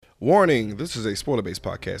Warning, this is a spoiler-based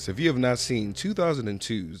podcast. If you have not seen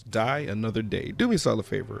 2002's Die Another Day, do me a solid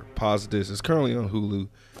favor. Pause this. It's currently on Hulu.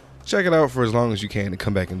 Check it out for as long as you can and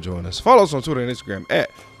come back and join us. Follow us on Twitter and Instagram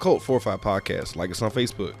at Cult45Podcast. Like us on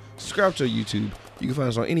Facebook. Subscribe to our YouTube. You can find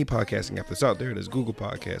us on any podcasting app that's out there. There's Google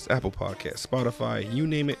Podcasts, Apple Podcasts, Spotify, you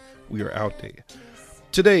name it, we are out there.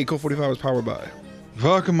 Today, Cult45 is powered by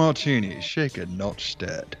Vodka Martini, shaken, not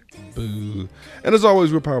stirred. Boo. And as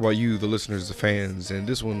always, we're powered by you, the listeners, the fans. And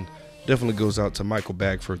this one definitely goes out to Michael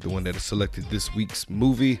Bagford, the one that has selected this week's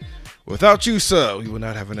movie. Without you, sir, we will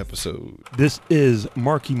not have an episode. This is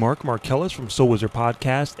Marky Mark Markellis from Soul Wizard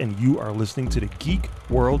Podcast, and you are listening to the Geek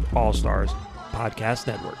World All-Stars Podcast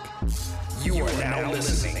Network. You are now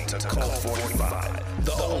listening to Cult 45,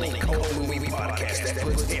 the only cult movie podcast that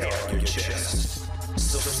puts air on your chest.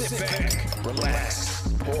 So sit back, relax,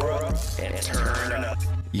 pour up, and turn up.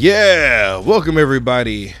 Yeah, welcome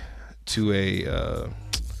everybody to a,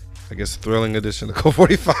 I guess, thrilling edition of Cult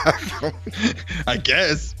 45. I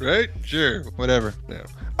guess, right? Sure, whatever. Yeah.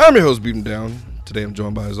 I'm your host, Beat 'em Down. Today I'm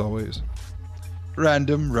joined by, as always,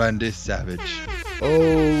 Random Randy Savage.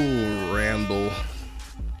 Oh, Randall.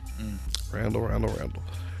 Randall.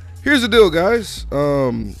 Here's the deal, guys.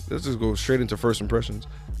 Let's just go straight into first impressions.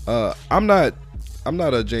 I'm not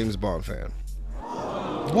a James Bond fan.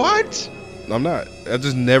 What? I'm not. I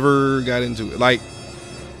just never got into it. Like,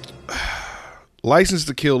 License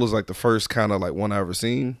to Kill is like the first kind of like one I ever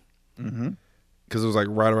seen. Mm-hmm. Because it was like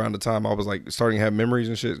right around the time I was like starting to have memories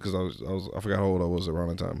and shit. Because I forgot how old I was around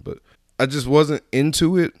the time, but I just wasn't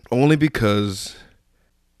into it only because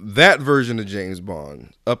that version of James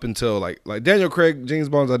Bond up until like Daniel Craig James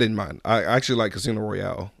Bonds I didn't mind. I actually like Casino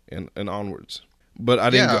Royale and onwards. But I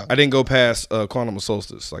didn't go past Quantum of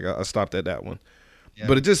Solstice. Like I stopped at that one. Yeah.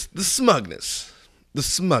 But it just the smugness.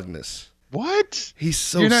 What? He's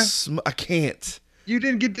so I can't. You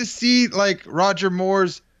didn't get to see like Roger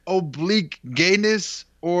Moore's oblique gayness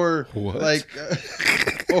or what? Like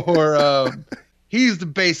he's the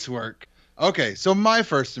base work. Okay, so my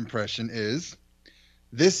first impression is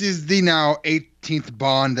this is the now 18th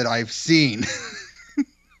Bond that I've seen.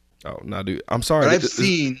 Oh, no, dude. I'm sorry. But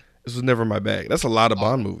This was never my bag. That's a lot of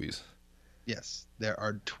Bond movies. Yes, there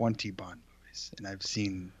are 20 Bond movies, and I've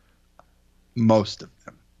seen most of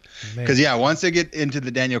them. Because once I get into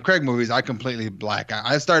the Daniel Craig movies, I completely black out.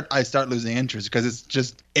 I start losing interest because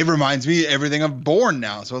it reminds me of everything of Bourne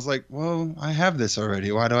now. So I was like, well, I have this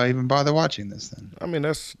already. Why do I even bother watching this then? I mean,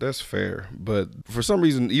 that's fair, but for some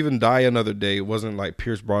reason, even Die Another Day wasn't like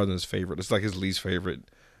Pierce Brosnan's favorite. It's like his least favorite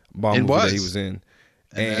Bond movie that he was in,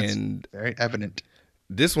 and that's very evident.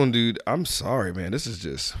 This one, dude, I'm sorry, man. This is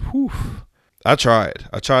just, whew. I tried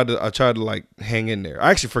to like hang in there.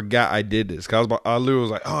 I actually forgot I did this because I literally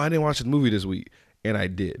was like, oh, I didn't watch the movie this week, and I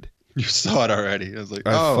did. You saw it already. I was like,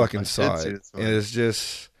 I fucking saw it, and it's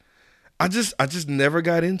just, I just never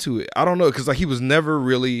got into it. I don't know, because like he was never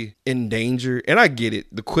really in danger, and I get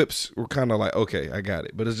it. The quips were kind of like, okay, I got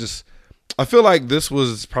it, but it's just, I feel like this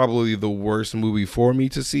was probably the worst movie for me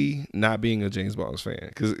to see, not being a James Bond fan,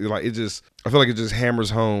 because like I feel like it just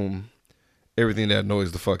hammers home everything that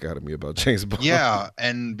annoys the fuck out of me about James Bond. Yeah,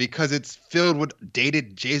 and because it's filled with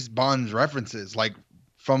dated James Bond references, like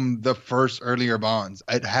from the first earlier Bonds,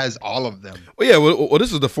 it has all of them. Well, yeah. Well,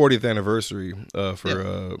 this is the 40th anniversary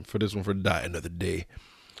for this one, for Die Another Day,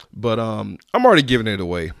 but I'm already giving it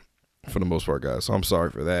away for the most part, guys. So I'm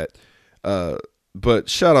sorry for that. But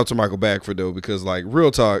shout out to Michael Bagford though, because like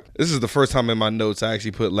real talk, this is the first time in my notes I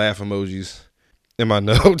actually put laugh emojis in my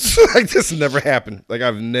notes. Like this never happened. Like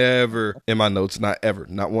I've never in my notes, not ever,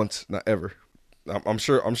 not once, not ever. I'm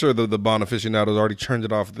sure the Bond aficionados already turned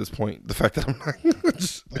it off at this point. The fact that I'm not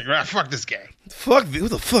just, like, fuck this guy. Fuck, who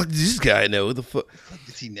the fuck does this guy know? Who the fuck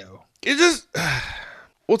does he know? It just.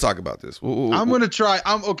 We'll talk about this. I'm gonna try.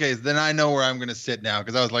 Okay. Then I know where I'm gonna sit now,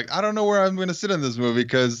 because I was like, I don't know where I'm gonna sit in this movie,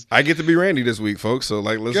 because I get to be Randy this week, folks. So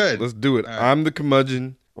like, let's do it. Right. I'm the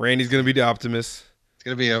curmudgeon. Randy's gonna be the optimist. It's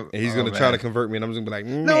gonna be and he's gonna try to convert me, and I'm just gonna be like,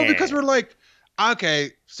 no, because we're like,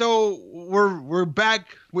 okay, so we're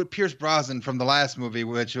back with Pierce Brosnan from the last movie,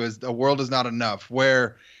 which was The World Is Not Enough,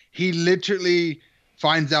 where he literally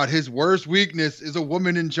finds out his worst weakness is a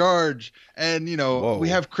woman in charge. And, you know, we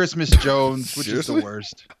have Christmas Jones, which is the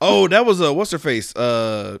worst. Oh, that was what's her face?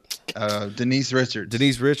 Denise Richards.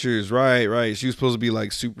 Denise Richards, right. She was supposed to be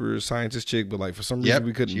like super scientist chick, but like for some reason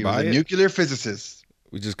we couldn't buy it. She was a nuclear physicist.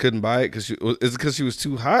 We just couldn't buy it. Is it because she was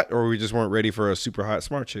too hot, or we just weren't ready for a super hot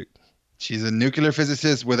smart chick? She's a nuclear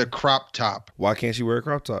physicist with a crop top. Why can't she wear a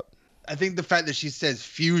crop top? I think the fact that she says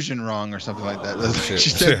fusion wrong or something like that.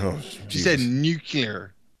 She said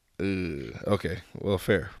nuclear. Okay, well,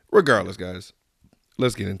 fair. Regardless, guys,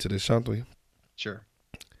 let's get into this, shan't we? Sure.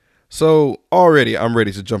 So already I'm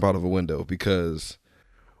ready to jump out of a window because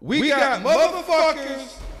we got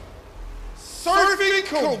motherfuckers surfing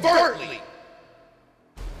covertly.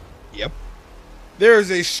 Yep.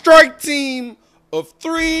 There's a strike team of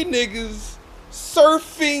 3 niggas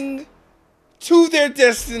surfing to their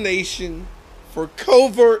destination for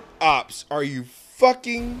covert ops. Are you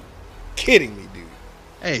fucking kidding me, dude?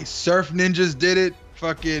 Hey, Surf Ninjas did it.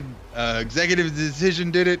 Fucking Executive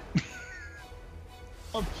Decision did it.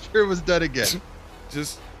 I'm sure it was done again.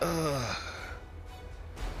 Just,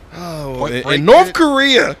 Point Break and North did it.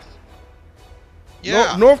 Korea.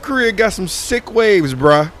 Yeah. North Korea got some sick waves,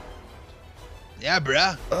 bruh. Yeah,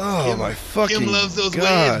 bruh. Oh, my fucking Kim loves those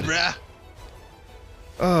God. waves, bruh.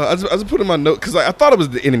 I just put in my note because I thought it was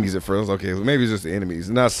the enemies at first. I was like, okay, well, maybe it's just the enemies.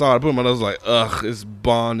 And I saw it, I put in my notes like, ugh, it's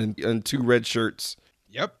Bond and 2 red shirts.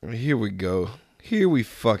 Yep. Here we go. Here we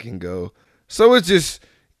fucking go. So it's just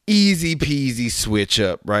easy peasy switch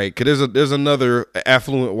up, right? Because there's another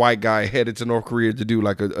affluent white guy headed to North Korea to do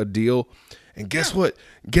like a deal. And guess what?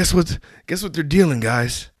 Guess what they're dealing,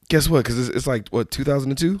 guys? Guess what? Because it's like, what,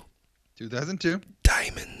 2002? 2002.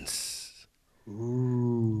 Diamonds.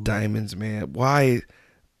 Ooh. Diamonds, man. Why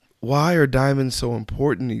are diamonds so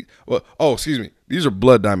important? Well, oh, excuse me. These are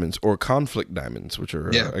blood diamonds or conflict diamonds, which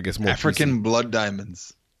are, I guess, more African PC. blood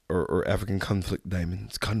diamonds. Or African conflict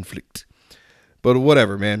diamonds. Conflict. But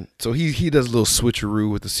whatever, man. So he does a little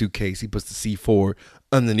switcheroo with the suitcase. He puts the C4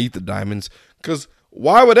 underneath the diamonds. Because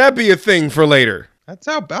why would that be a thing for later? That's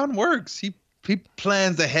how Bound works. He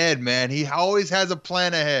plans ahead, man. He always has a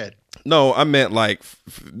plan ahead. No, I meant like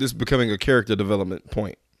this becoming a character development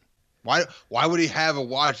point. Why would he have a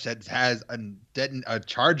watch that has a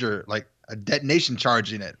charger, like a detonation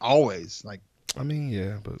charge in it always? Like, I mean,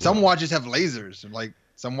 yeah, but some watches have lasers. Like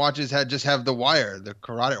some watches just have the wire, the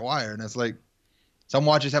carotid wire, and it's like some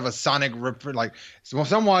watches have a sonic ripper. Like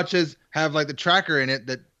some watches have like the tracker in it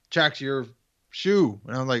that tracks your shoe.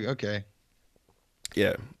 And I'm like, okay,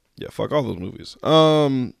 yeah, fuck all those movies.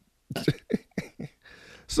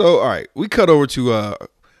 So all right, we cut over to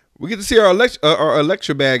we get to see our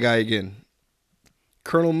Electra bad guy again,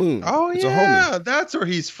 Colonel Moon. oh It's a yeah, homie. that's where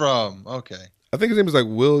he's from. Okay, I think his name is like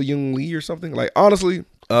Will Young Lee or something. Like honestly,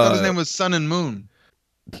 I thought his name was Sun and Moon.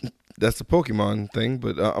 that's the Pokemon thing,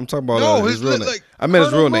 but I'm talking about No, his real name. like I meant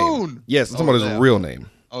his real Colonel name. Moon. Yes, I'm talking about his damn. real name.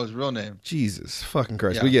 Oh, his real name. Jesus fucking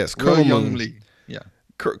Christ! Yeah. But yes, Will Colonel Young Moon. Lee. Yeah.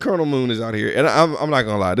 Colonel Moon is out here, and I'm not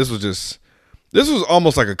gonna lie. This was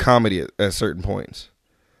almost like a comedy at certain points.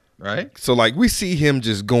 Right. So like we see him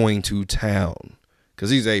just going to town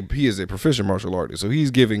because he is a proficient martial artist. So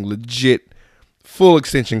he's giving legit full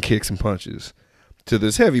extension kicks and punches to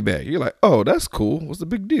this heavy bag. You're like, oh, that's cool. What's the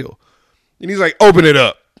big deal? And he's like, open it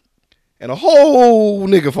up, and a whole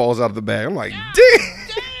nigga falls out of the bag. I'm like,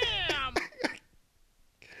 damn.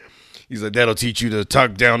 He's like, that'll teach you to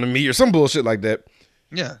talk down to me or some bullshit like that.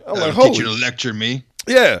 Yeah. I'm That'll like, teach holy- you to lecture me.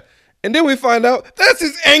 Yeah. And then we find out that's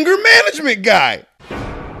his anger management guy.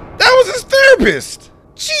 That was his therapist.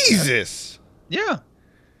 Jesus. Yeah.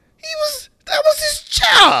 That was his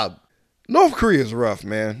job. North Korea's rough,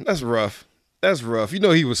 man. That's rough. That's rough. You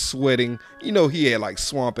know he was sweating. You know he had like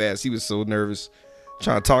swamp ass. He was so nervous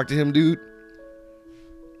trying to talk to him, dude.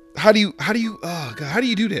 How do you oh God, how do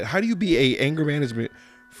you do that? How do you be a anger management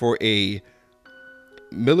for a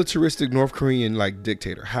militaristic North Korean like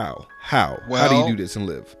dictator? How do Well- you do this and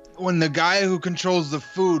live? When the guy who controls the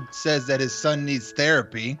food says that his son needs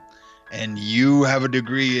therapy, and you have a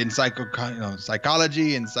degree in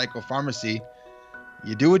psychology and psychopharmacy,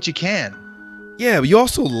 you do what you can. Yeah, but you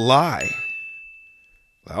also lie.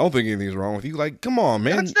 I don't think anything's wrong with you. Like, come on,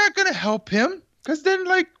 man. That's not gonna help him. Cause then,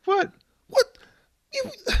 like, what? What?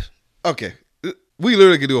 Okay. We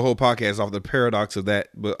literally could do a whole podcast off the paradox of that,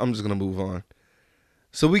 but I'm just gonna move on.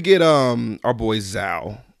 So we get our boy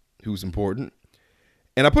Zhao, who's important.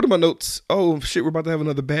 And I put in my notes, oh shit, we're about to have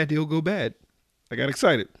another bad deal go bad. I got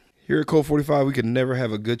excited. Here at Code 45, we could never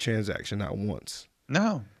have a good transaction, not once.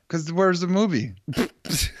 No, because where's the movie?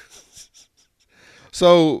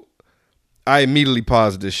 So I immediately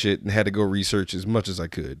paused this shit and had to go research as much as I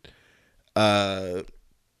could.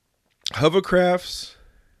 Hovercrafts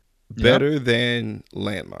better than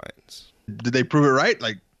landmines. Did they prove it right?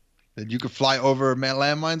 Like, that you could fly over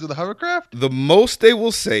landmines with a hovercraft? The most they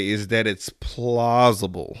will say is that it's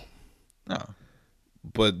plausible. No.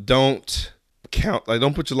 But don't count, like,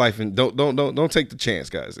 don't put your life in, don't take the chance,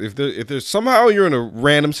 guys. If there's somehow you're in a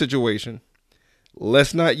random situation,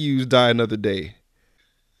 let's not use Die Another Day.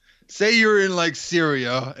 Say you're in like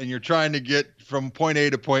Syria and you're trying to get from point A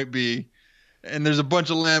to point B, and there's a bunch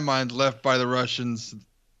of landmines left by the Russians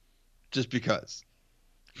just because.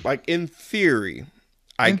 Like in theory,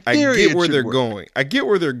 I it get where should they're work. going. I get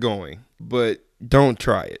where they're going, but don't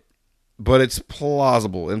try it. But it's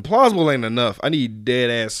plausible, and plausible ain't enough. I need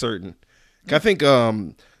dead ass certain. I think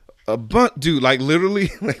a bunch, dude. Like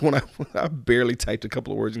literally, like when I barely typed a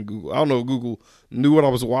couple of words in Google. I don't know if Google knew what I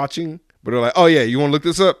was watching, but they're like, "Oh yeah, you want to look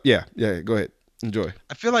this up? Yeah, go ahead, enjoy."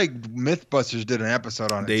 I feel like MythBusters did an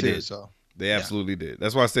episode on it They too. did. So They absolutely did.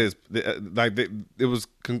 That's why I said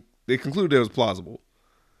they concluded it was plausible,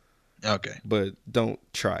 okay, but don't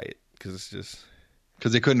try it because it's just.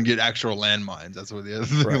 because they couldn't get actual landmines. That's what the other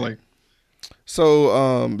thing. Right. Like, So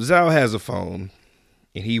Zhao has a phone,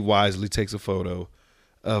 and he wisely takes a photo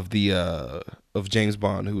of the of James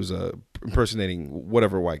Bond, who's impersonating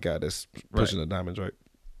whatever white guy that's pushing the diamonds, right?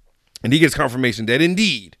 And he gets confirmation that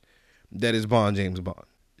indeed that is Bond, James Bond.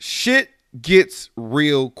 Shit gets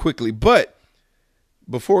real quickly, but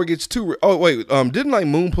before it gets too didn't like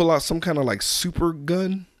Moon pull out some kind of like super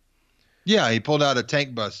gun? yeah, he pulled out a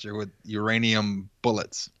tank buster with uranium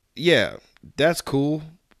bullets. Yeah, that's cool.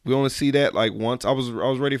 We only see that like once. I was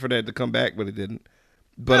ready for that to come back, but it didn't.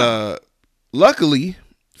 But luckily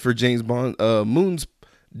for James Bond, Moon's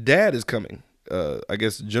dad is coming. I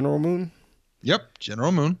guess General Moon. Yep,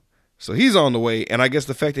 General Moon. So he's on the way, and I guess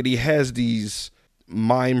the fact that he has these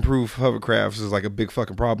mine-proof hovercrafts is like a big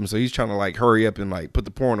fucking problem. So he's trying to like hurry up and like put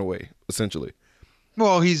the porn away, essentially.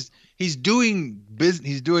 Well, he's doing business.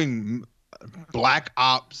 He's doing black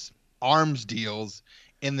ops arms deals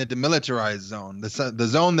in the demilitarized zone, the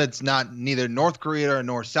zone that's not neither North Korea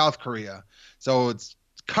nor South Korea. So it's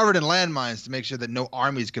covered in landmines to make sure that no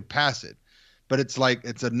armies could pass it. But it's like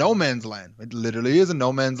it's a no man's land. It literally is a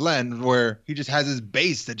no man's land where he just has his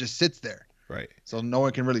base that just sits there. Right. So no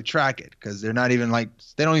one can really track it because they're not even like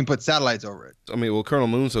they don't even put satellites over it. I mean, well, Colonel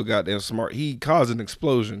Moon's so goddamn smart. He caused an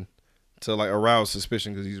explosion to like arouse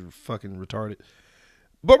suspicion because he's fucking retarded.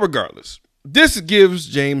 But regardless, this gives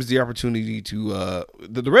James the opportunity to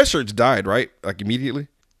the red shirts died, right? Like immediately.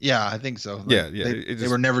 Yeah, I think so. Yeah. They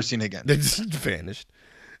were never seen again. They just vanished.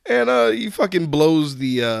 And he fucking blows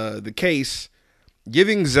the case,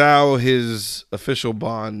 giving Zhao his official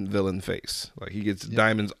Bond villain face. Like he gets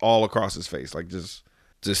diamonds all across his face, like just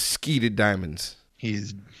skeeted diamonds.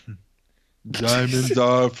 He's diamonds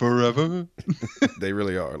are forever. They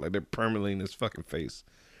really are. Like they're permanently in his fucking face.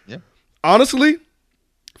 Yeah. Honestly,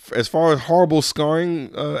 as far as horrible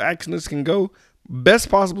scarring accidents can go, best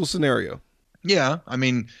possible scenario. Yeah, I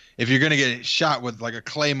mean, if you're gonna get shot with like a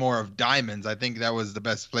claymore of diamonds, I think that was the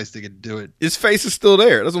best place to do it. His face is still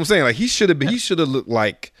there. That's what I'm saying. Like he should have been. He should have looked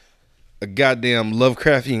like a goddamn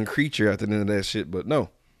Lovecraftian creature at the end of that shit. But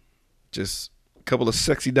no, just a couple of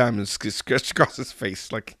sexy diamonds scratched across his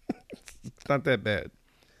face. Like it's not that bad. A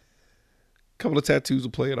couple of tattoos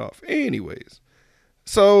will play it off. Anyways,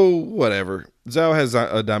 so whatever. Zhao has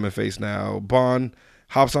a diamond face now. Bond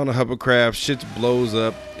hops on a hovercraft, shit blows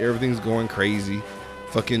up, everything's going crazy.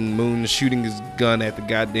 Fucking Moon shooting his gun at the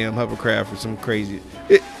goddamn hovercraft or some crazy.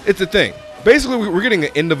 It's a thing. Basically, we're getting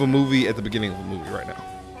the end of a movie at the beginning of a movie right now.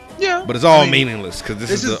 Yeah, But it's all meaningless because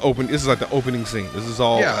this is like the opening scene. This is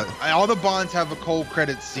all. Yeah, all the Bonds have a cold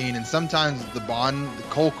credit scene, and sometimes the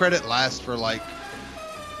cold credit lasts for like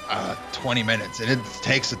 20 minutes, and it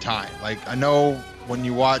takes a time. Like I know when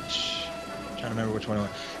you watch. Trying to remember which one it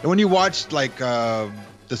was. And when you watched like The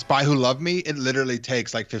Spy Who Loved Me, it literally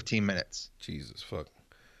takes like 15 minutes. Jesus fuck.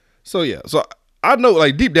 So yeah, so I know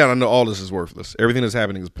like deep down I know all this is worthless. Everything that's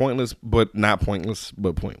happening is pointless, but not pointless,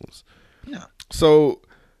 but pointless. Yeah. So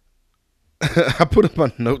I put up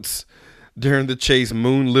my notes during the chase.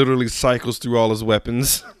 Moon literally cycles through all his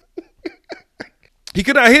weapons. He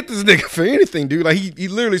could not hit this nigga for anything, dude. Like he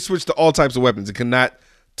literally switched to all types of weapons. It could not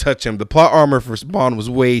touch him. The plot armor for Bond was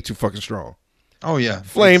way too fucking strong. Oh yeah,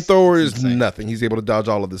 Flamethrower is nothing. He's able to dodge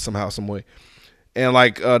all of this somehow, some way. And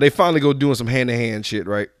like they finally go doing some hand to hand shit,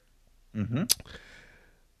 right? Mm-hmm.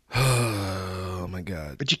 Oh my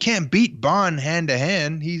god! But you can't beat Bond hand to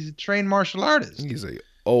hand. He's a trained martial artist. He's a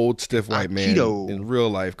old stiff white man. Aikido. In real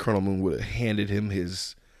life, Colonel Moon would have handed him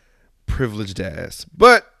his privileged ass,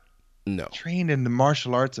 but no. Trained in the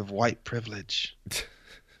martial arts of white privilege.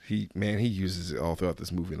 He uses it all throughout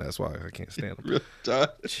this movie, and that's why I can't stand him. Really does.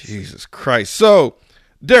 Jesus Christ. So,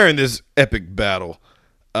 during this epic battle,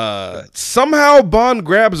 somehow Bond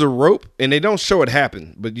grabs a rope, and they don't show it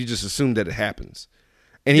happen, but you just assume that it happens.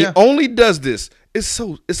 And he only does this.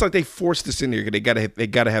 It's like they forced this in here because they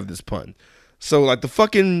gotta have this pun. So, like, the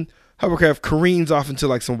fucking hovercraft careens off into,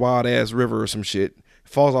 like, some wild-ass river or some shit,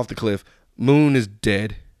 falls off the cliff. Moon is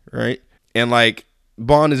dead, right? And, like,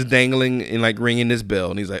 Bond is dangling and like ringing this bell,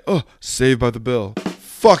 and he's like, "Oh, Saved by the Bell."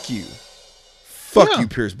 Fuck you, fuck you,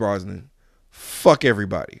 Pierce Brosnan. fuck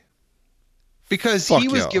everybody. Because Fuck he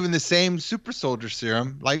was y'all. given the same super soldier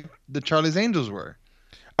serum like the Charlie's Angels were.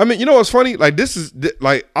 I mean, you know what's funny? Like this is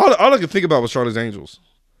like all I could think about was Charlie's Angels.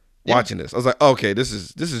 Yeah. Watching this, I was like, okay, this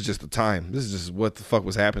is just the time. This is just what the fuck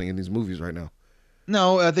was happening in these movies right now.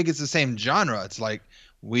 No, I think it's the same genre. It's like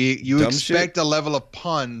you Dumb expect shit. a level of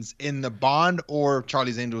puns in the Bond or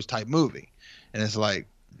Charlie's Angels type movie. And it's like,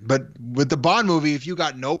 but with the Bond movie, if you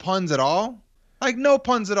got no puns at all, like no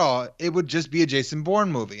puns at all, it would just be a Jason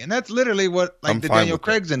Bourne movie. And that's literally what like I'm the fine Daniel with that.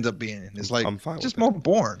 Craig's ends up being. It's like I'm fine with just that. more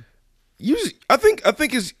Bourne. Usually, I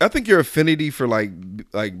think your affinity for like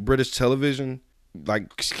British television, like,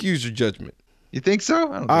 excuse your judgment. You think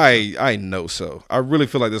so? I don't think I know so. I really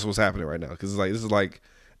feel like this is what's happening right now because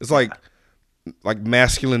it's like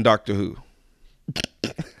masculine Doctor Who.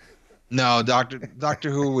 No,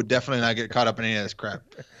 Doctor Who would definitely not get caught up in any of this crap.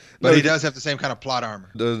 But No, he does have the same kind of plot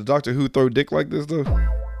armor. Does Doctor Who throw dick like this though?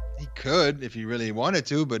 He could if he really wanted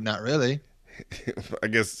to, but not really. I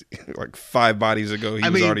guess like 5 bodies ago he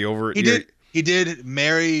was already over it. He did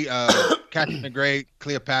marry Catherine the Great,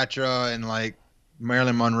 Cleopatra, and like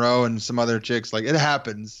Marilyn Monroe and some other chicks. Like it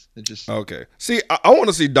happens. It just Okay. See, I want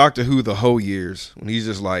to see Doctor Who the whole years when he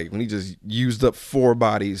just used up 4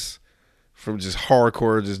 bodies from just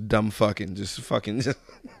hardcore, just dumb fucking.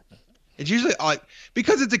 it's usually like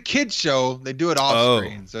because it's a kids show, they do it off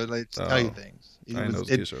screen, so they tell you things. I know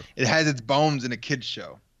it's a kid show. It has its bones in a kids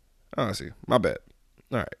show. Oh, I see. My bad.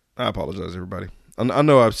 All right. I apologize, everybody. I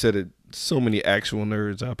know I've said it. So many actual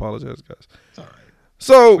nerds. I apologize, guys. It's all right.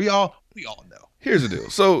 So We all know. here's the deal.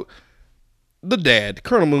 So the dad,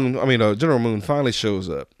 General Moon, finally shows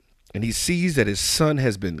up, and he sees that his son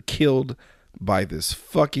has been killed by this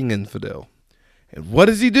fucking infidel. And what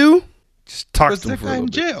does he do? Just talks Puts to him that for a guy little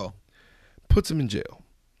in bit. jail. Puts him in jail.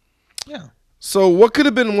 Yeah. So what could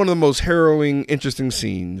have been one of the most harrowing, interesting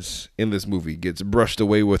scenes in this movie gets brushed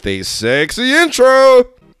away with a sexy intro.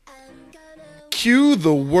 Cue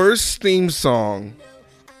the worst theme song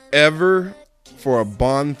ever for a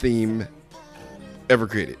Bond theme ever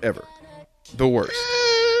created. Ever. The worst.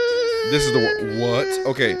 This is the what?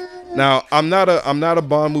 Okay. Now I'm not a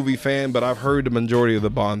Bond movie fan, but I've heard the majority of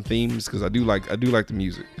the Bond themes because I do like the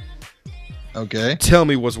music. Okay. Tell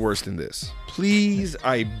me what's worse than this. Please,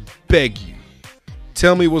 I beg you.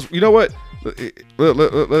 Tell me what's... You know what?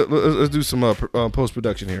 Let's do some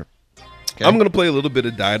post-production here. Okay. I'm going to play a little bit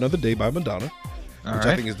of Die Another Day by Madonna, All which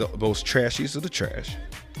right. I think is the most trashiest of the trash.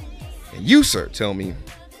 And you, sir, tell me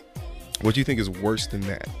what you think is worse than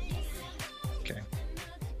that. Okay.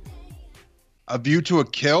 A View to a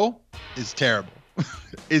Kill is terrible.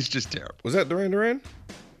 It's just terrible. Was that Duran Duran?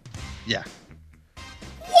 Yeah.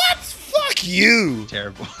 What? Fuck you.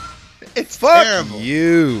 Terrible. It's Fuck terrible.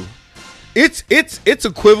 you. It's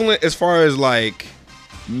equivalent as far as like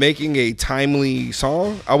making a timely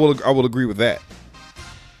song. I will agree with that.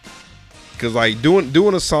 Cause like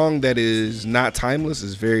doing a song that is not timeless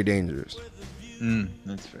is very dangerous.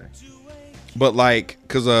 That's fair. But like,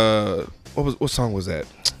 cause what song was that?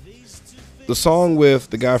 The song with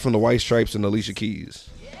the guy from the White Stripes and Alicia Keys.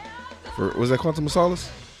 Was that Quantum of Solace?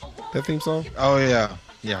 That theme song? Oh yeah.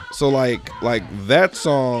 Yeah. So like that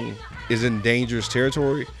song is in dangerous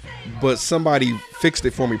territory, but somebody fixed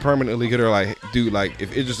it for me permanently. Cause they're like, dude, like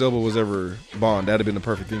if Idris Elba was ever Bond, that'd have been the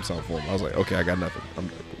perfect theme song for him. I was like, okay, I got nothing.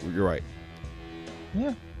 You're right.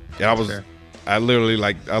 Yeah. Yeah, I literally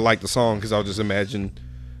I liked the song because I was just imagine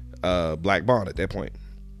Black Bond at that point.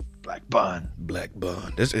 Black Bond. Black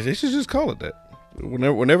Bond. They should just call it that.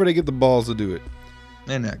 Whenever they get the balls to do it.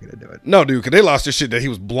 They're not gonna do it. No, dude, because they lost their shit that he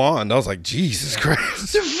was blonde. I was like, Jesus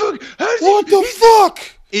Christ. The fuck? What the fuck?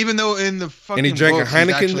 Even though in the fucking And he drank a books, he's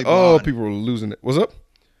actually Heineken. Oh, blonde. people were losing it. What's up?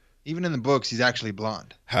 Even in the books, he's actually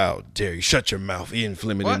blonde. How dare you? Shut your mouth. Ian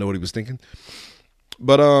Fleming What? didn't know what he was thinking.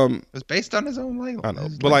 But It was based on his own language. I know.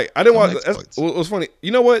 But like I didn't watch. It was funny.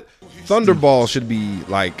 You know what? Thunderball should be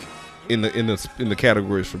like in the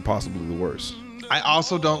categories for possibly the worst. I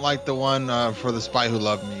also don't like the one for The Spy Who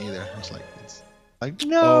Loved Me either. It's like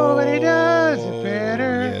nobody does it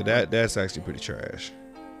better. Yeah, that's actually pretty trash.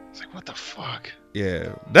 It's like what the fuck?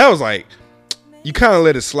 Yeah, that was like you kind of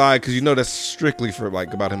let it slide because you know that's strictly for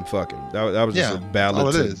like about him fucking. That was just Yeah, a ballad all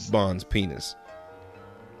it to is. Bond's penis.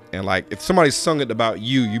 And like if somebody sung it about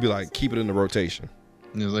you, you'd be like, keep it in the rotation.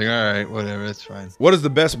 And he was like, all right, whatever, it's fine. What is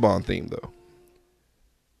the best Bond theme though?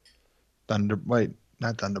 Not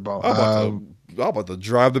Thunderball. I'm about to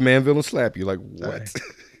drive the manville and slap you. Like what? Sorry.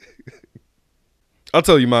 I'll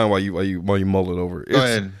tell you mine while you mull it over. Go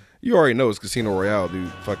ahead. You already know it's Casino Royale, dude.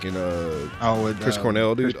 Fucking With Chris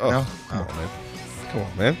Cornell, dude. Chris Cornell? Come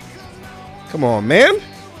on, man. Come on, man.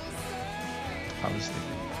 I was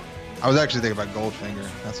thinking. I was actually thinking about Goldfinger.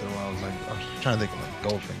 That's what I was like. I was trying to think about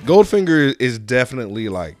Goldfinger. Goldfinger is definitely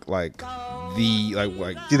like It's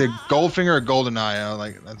either Goldfinger or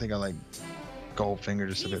Goldeneye. I think I like Goldfinger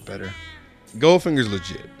just a bit better. Goldfinger's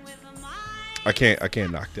legit. I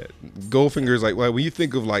can't knock that. Goldfinger is like when you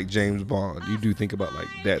think of like James Bond, you do think about like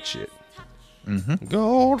that shit. Mm-hmm.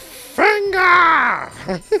 Goldfinger.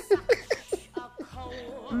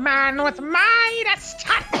 Man with Midas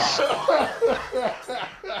touch.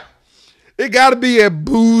 It gotta be a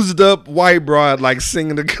boozed up white broad like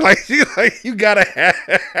singing the like you gotta have.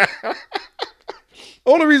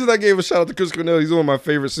 Only reason I gave a shout out to Chris Cornell, he's one of my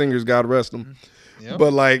favorite singers, God rest him. Yep.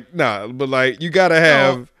 But you gotta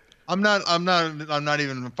have. No, I'm not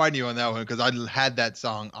even fighting you on that one because I had that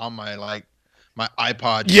song on my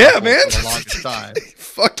iPod. Yeah, man. For the longest time.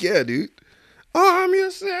 Fuck yeah, dude. Arm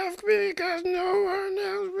yourself because no one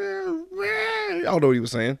else will. I don't know what he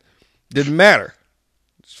was saying. Didn't matter.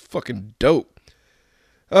 It's fucking dope.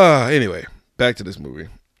 Anyway, back to this movie.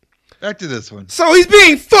 Back to this one. So he's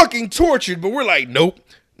being fucking tortured, but we're like, nope.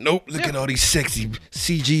 Look at all these sexy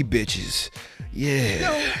CG bitches. Yeah.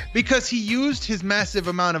 No, because he used his massive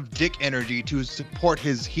amount of dick energy to support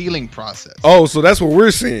his healing process. Oh, so that's what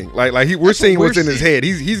we're seeing. We're seeing what's in his head.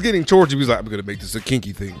 He's getting tortured. He's like, I'm gonna make this a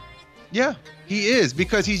kinky thing. Yeah, he is,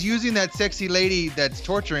 because he's using that sexy lady that's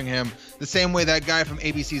torturing him the same way that guy from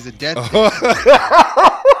ABC's A Death.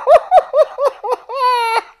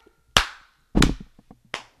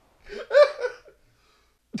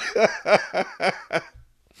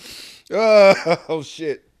 Oh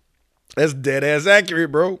shit, that's dead ass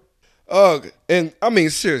accurate, bro. And I mean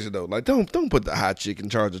seriously though, like don't put the hot chick in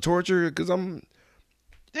charge of torture, because they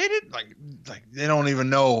didn't like they don't even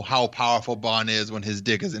know how powerful Bond is when his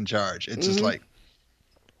dick is in charge. It's just like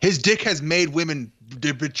his dick has made women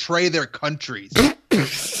betray their countries. Shit!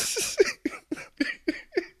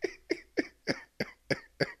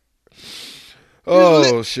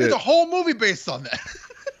 There's a whole movie based on that.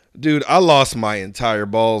 Dude, I lost my entire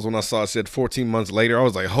balls when I saw it said 14 months later. I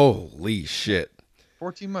was like, holy shit.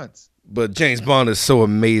 14 months. But James Bond is so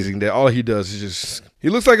amazing that all he does is just, he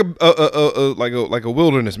looks like a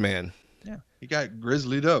wilderness man. Yeah, he got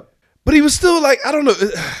grizzlied up. But he was still like, I don't know.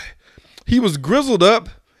 He was grizzled up,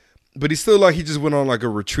 but he still like, he just went on like a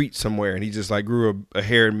retreat somewhere and he just like grew a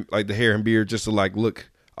hair, like the hair and beard just to like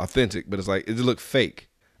look authentic. But it's like, it looked fake.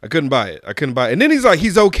 I couldn't buy it. And then he's like,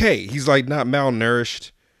 he's okay. He's like not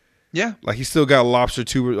malnourished. Yeah. Like he still got lobster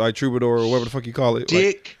troubadour or whatever the fuck you call it.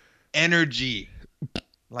 Dick energy.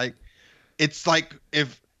 Like, it's like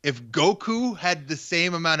if Goku had the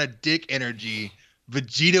same amount of dick energy,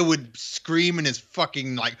 Vegeta would scream in his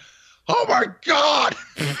fucking like, oh my God.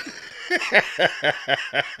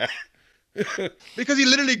 Because he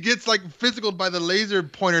literally gets like physicaled by the laser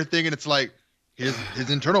pointer thing, and it's like his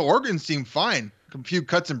internal organs seem fine. A few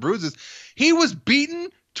cuts and bruises. He was beaten,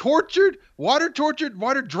 tortured, water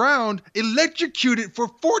drowned, electrocuted for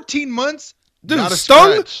 14 months. Dude,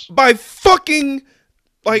 stung by fucking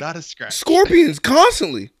like not a scratch. Scorpions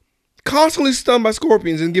constantly stung by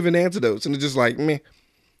scorpions and given antidotes, and it's just like meh.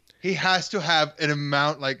 He has to have an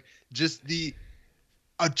amount like just an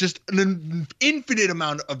infinite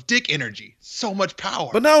amount of dick energy. So much power.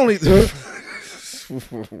 But not only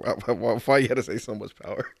why you had to say so much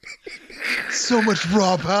power? So much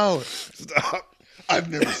raw power. Stop. I've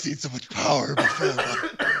never seen so much power before.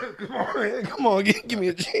 Come on, give me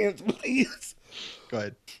a chance, please. Go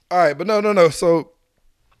ahead. All right, but no. So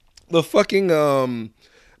the fucking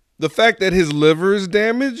the fact that his liver is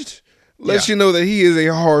damaged lets you know that he is a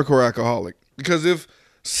hardcore alcoholic. Because if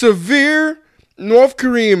severe North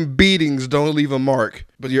Korean beatings don't leave a mark,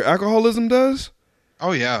 but your alcoholism does,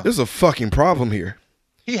 oh yeah, there's a fucking problem here.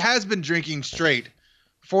 He has been drinking straight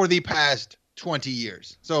for the past 20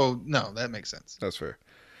 years. So, no, that makes sense. That's fair.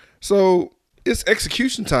 So, it's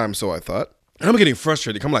execution time, so I thought. And I'm getting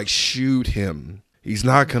frustrated. I'm like, shoot him. He's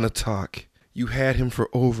not going to talk. You had him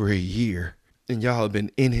for over a year, and y'all have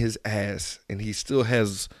been in his ass, and he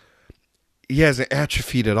hasn't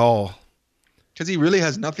atrophied at all. Because he really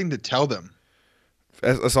has nothing to tell them.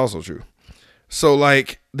 That's also true. So,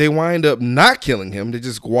 like, they wind up not killing him. They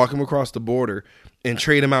just walk him across the border and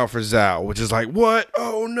trade him out for Zhao, which is like, what?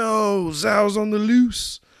 Oh, no, Zhao's on the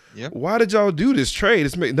loose. Yep. Why did y'all do this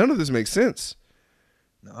trade? None of this makes sense.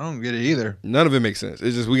 No, I don't get it either. None of it makes sense.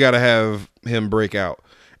 It's just we got to have him break out.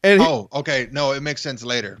 And okay. No, it makes sense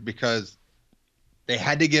later because they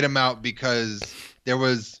had to get him out because there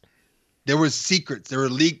was secrets. There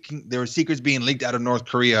were secrets being leaked out of North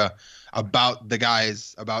Korea about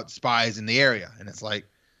about spies in the area. And it's like,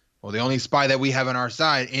 well, the only spy that we have on our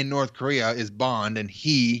side in North Korea is Bond, and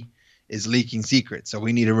he is leaking secrets, so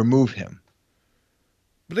we need to remove him.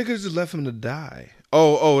 But they could have just left him to die.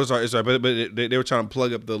 Oh, sorry. But they were trying to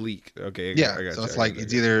plug up the leak. Okay. I got so you, it's like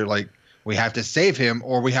it's either like we have to save him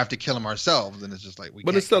or we have to kill him ourselves, and it's just like we.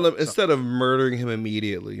 But can't instead of murdering him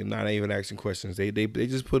immediately and not even asking questions, they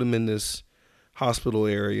just put him in this hospital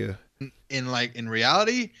area. In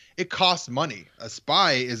reality, it costs money. A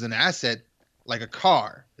spy is an asset like a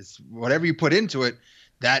car. It's whatever you put into it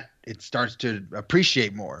that it starts to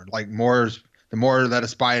appreciate more. Like the more that a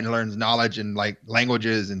spy learns knowledge and like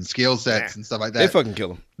languages and skill sets and stuff like that. They fucking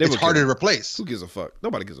kill him. It's harder to replace. Who gives a fuck?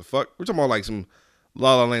 Nobody gives a fuck. We're talking about like some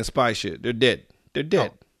La La Land spy shit. They're dead. They're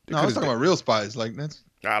dead. No, I was talking about real spies. Like that's.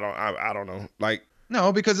 I don't know. Like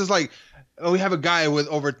no, because it's like we have a guy with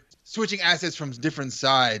over switching assets from different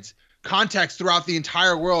sides, contacts throughout the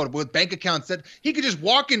entire world with bank accounts that he could just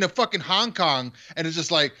walk into fucking Hong Kong and it's just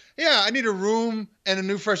like, yeah, I need a room and a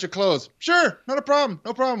new fresh of clothes. Sure, not a problem.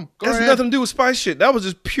 No problem. Go That's ahead. nothing to do with spy shit. That was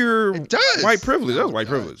just pure It does. white privilege. That was No, white it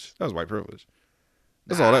does. privilege. That was white privilege.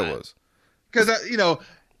 That's all that was. Because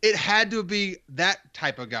it had to be that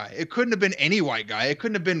type of guy. It couldn't have been any white guy. It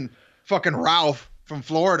couldn't have been fucking Ralph from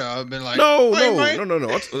Florida. Been like, No. Mike.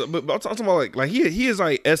 But I'm talking about like he is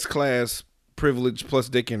like S-class privilege plus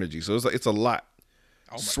dick energy. So it's a lot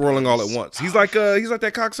Oh my swirling God, all at once. He's like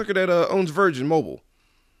that cocksucker that owns Virgin Mobile.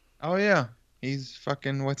 Oh yeah, he's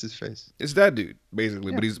fucking what's his face? It's that dude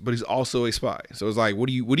basically, but he's also a spy. So it's like, what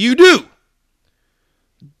do you do?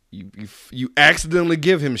 You accidentally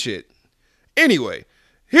give him shit. Anyway,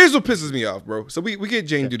 here's what pisses me off, bro. So we get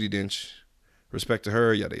Jane Judi Dench, respect to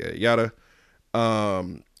her, yada yada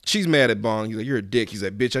yada. She's mad at Bond. He's like, you're a dick. He's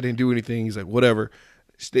like, bitch, I didn't do anything. He's like, whatever.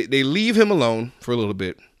 They leave him alone for a little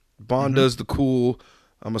bit. Bond does the cool,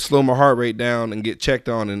 I'm gonna slow my heart rate down and get checked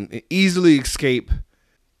on and easily escape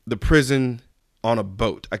the prison on a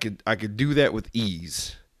boat. I could do that with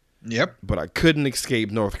ease. Yep. But I couldn't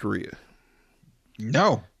escape North Korea.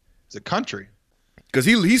 No, it's a country. Because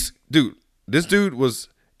this dude was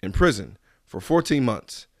in prison for 14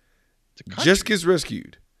 months. It's a country. Just gets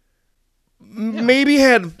rescued. Maybe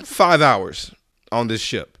had 5 hours on this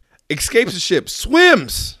ship. Escapes the ship.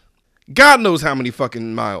 Swims. God knows how many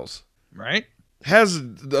fucking miles. Right. Has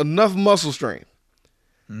enough muscle strength.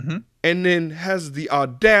 Mm-hmm. And then has the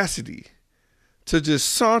audacity to just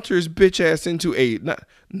saunter his bitch ass into a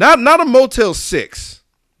not a Motel 6.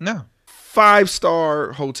 No.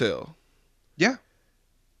 5-star hotel. Yeah.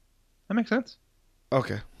 That makes sense.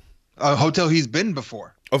 Okay. A hotel he's been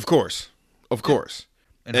before. Of course. In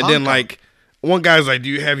And Hong then Kong. like one guy's like, do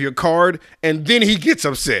you have your card? And then he gets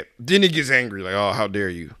upset. Then he gets angry. Like, oh, how dare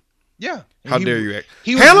you? Yeah. How dare you act?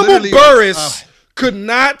 He was Hannibal literally Buress could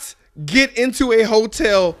not get into a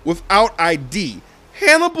hotel without ID.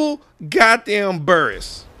 Hannibal goddamn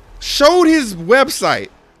Buress showed his website.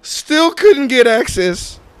 Still couldn't get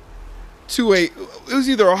access to it was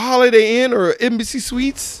either a Holiday Inn or Embassy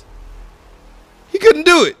Suites. He couldn't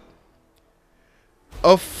do it.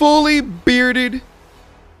 A fully bearded,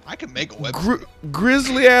 I could make a website.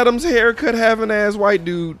 Grizzly Adams haircut having ass white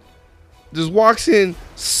dude just walks in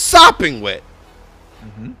sopping wet.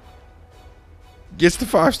 Gets the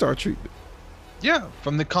 5-star treatment. Yeah,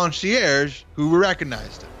 from the concierge who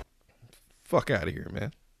recognized him. Fuck out of here,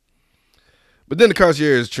 man. But then the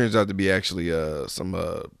concierge turns out to be actually some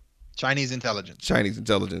Chinese intelligence. Chinese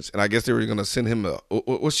intelligence, and I guess they were gonna send him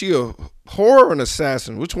was she a whore or an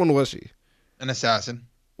assassin? Which one was she? An assassin.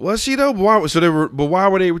 Was she though? Why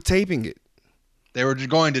were they taping it? They were just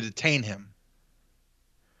going to detain him.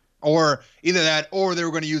 Or either that, or they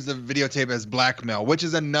were going to use the videotape as blackmail, which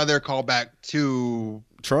is another callback to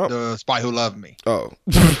Trump? The Spy Who Loved Me. Oh.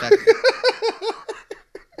 That-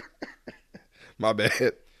 My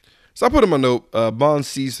bad. So I put in my note, Bond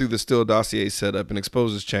sees through the Steele dossier setup and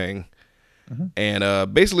exposes Chang.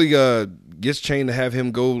 And basically gets Chang to have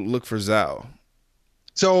him go look for Zhao.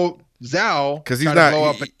 So Zhao 'Cause he's tried not- to blow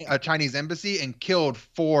up a Chinese embassy and killed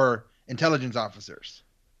 4 intelligence officers.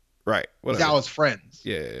 Right. Whatever. Zhao's friends.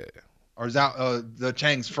 Yeah. Or Zhao, the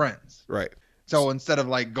Chang's friends. Right. So instead of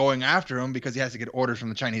like going after him because he has to get orders from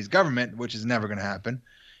the Chinese government, which is never going to happen,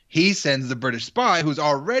 he sends the British spy who's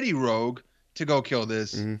already rogue to go kill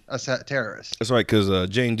this terrorist. That's right, because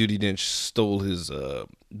Jane Judi Dench stole his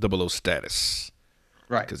 00 status.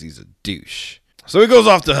 Right. Because he's a douche. So he goes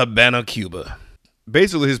off to Havana, Cuba.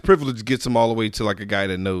 Basically, his privilege gets him all the way to like a guy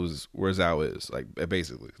that knows where Zhao is. Like,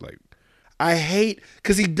 basically. Like, I hate,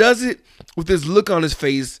 because he does it with this look on his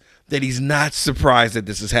face that he's not surprised that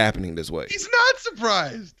this is happening this way. He's not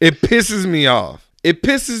surprised. It pisses me off. It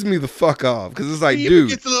pisses me the fuck off, because it's like, He even dude.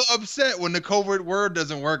 gets a little upset when the covert word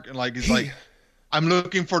doesn't work, and like he's like, I'm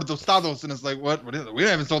looking for tostados, and it's like, what is it? We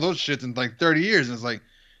haven't sold those shits in like 30 years. And it's like,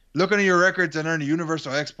 look under your records and under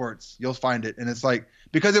Universal Exports, you'll find it. And it's like,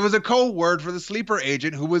 because it was a code word for the sleeper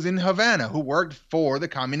agent who was in Havana, who worked for the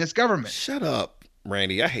communist government. Shut up,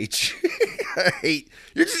 Randy. I hate you.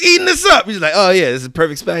 You're just eating this up. He's like, oh yeah, this is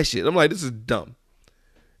perfect spy shit. I'm like, this is dumb.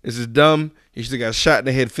 This is dumb. He should have got shot in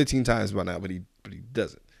the head 15 times by now, but he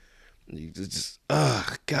doesn't. He just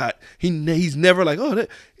God. He's never like, oh,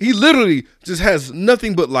 he literally just has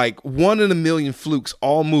nothing but like 1 in a million flukes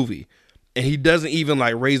all movie. And he doesn't even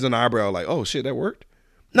like raise an eyebrow like, oh shit, that worked?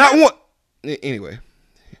 Not one. Anyway.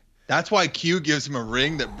 That's why Q gives him a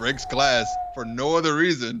ring that breaks glass for no other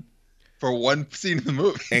reason for one scene in the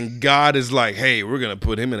movie. And God is like, hey, we're going to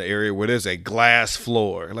put him in an area where there's a glass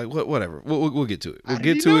floor. Like, whatever. We'll get to it. We'll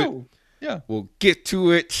get to it. Yeah. We'll get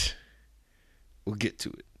to it. We'll get to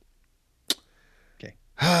it. Okay.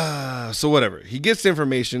 So whatever. He gets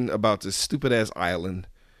information about this stupid ass island,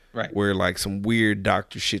 right? Where like some weird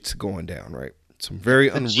doctor shit's going down, right? Some very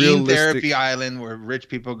unrealistic gene therapy island where rich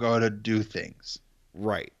people go to do things,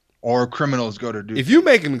 right? Or criminals go to do. If you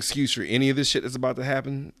make an excuse for any of this shit that's about to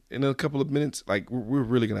happen in a couple of minutes, like we're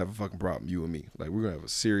really gonna have a fucking problem, you and me. Like we're gonna have a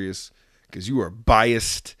serious, because you are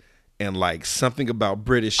biased. And like something about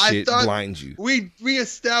British shit blinds you. We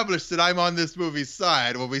established that I'm on this movie's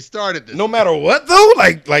side when we started this. No matter what though,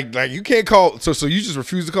 like you can't call. So you just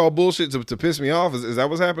refuse to call bullshit to piss me off. Is that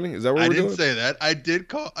what's happening? Is that what we're doing? I didn't say that.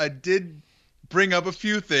 I did bring up a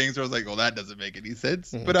few things where I was like, well, that doesn't make any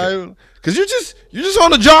sense. But because you're just on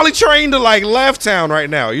the jolly train to like Laugh Town right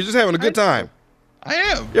now. You're just having a good time. I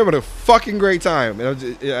am. You're having a fucking great time,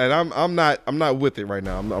 and I'm not with it right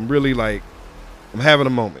now. I'm really like I'm having a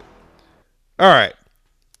moment. All right,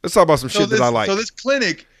 let's talk about some shit that I like. So this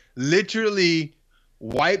clinic literally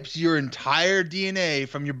wipes your entire DNA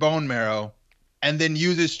from your bone marrow and then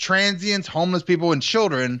uses transients, homeless people, and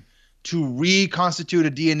children to reconstitute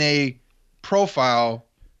a DNA profile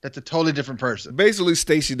that's a totally different person. Basically,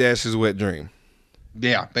 Stacey Dash's wet dream.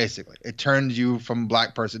 Yeah, basically. It turns you from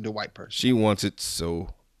black person to white person. She wants it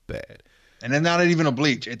so bad. And then not even a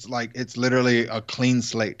bleach. It's literally a clean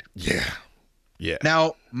slate. Yeah. Yeah.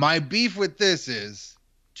 Now, my beef with this is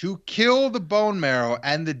to kill the bone marrow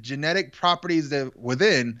and the genetic properties that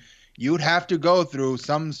within, you would have to go through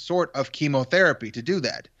some sort of chemotherapy to do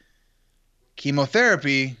that.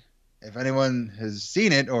 Chemotherapy, if anyone has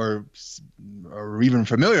seen it or even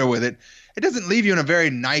familiar with it, it doesn't leave you in a very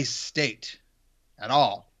nice state at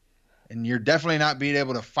all. And you're definitely not being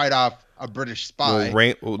able to fight off a British spy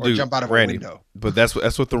or jump out of a window. But that's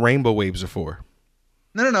what the rainbow waves are for.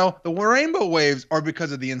 No. The rainbow waves are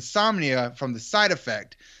because of the insomnia from the side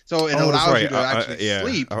effect. So it allows you to actually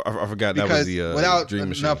sleep. I forgot that was the without dream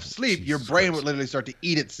machine. Enough sleep, Jesus your brain Christ. would literally start to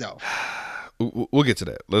eat itself. We'll get to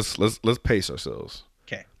that. Let's pace ourselves.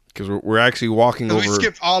 Okay. Because we're actually walking over. We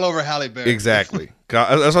skipped all over Halle Berry. Exactly.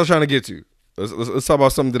 That's what I'm trying to get to. Let's talk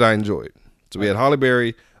about something that I enjoyed. So we had Halle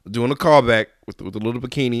Berry doing a callback with the little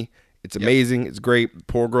bikini. It's amazing. It's great.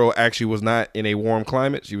 Poor girl actually was not in a warm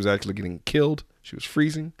climate. She was actually getting killed. She was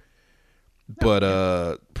freezing.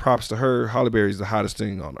 But props to her. Halle Berry's the hottest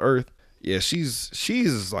thing on earth. Yeah,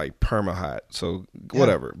 she's like perma hot. So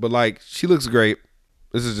whatever. Yeah. But like she looks great.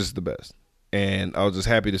 This is just the best. And I was just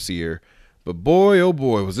happy to see her. But boy, oh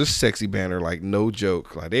boy, was this sexy banner like no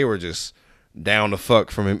joke. Like they were just down the fuck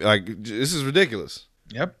from him. Like this is ridiculous.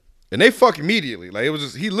 Yep. And they fuck immediately. Like it was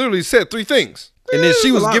just he literally said 3 things. And then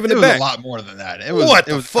she was giving it back. A lot more than that. It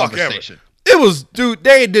was fuck ever. It was, dude.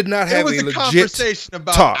 They did not have a legit conversation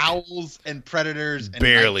about talk. Owls and predators. And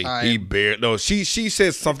barely. nighttime. He barely. No, she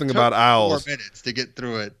said something about owls. 4 minutes to get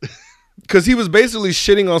through it. Because he was basically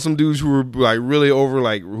shitting on some dudes who were like really over,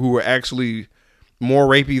 like who were actually more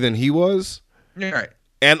rapey than he was. Yeah, right.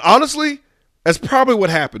 And honestly, that's probably what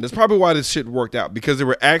happened. That's probably why this shit worked out, because they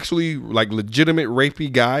were actually like legitimate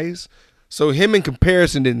rapey guys. So him in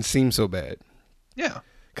comparison didn't seem so bad. Yeah.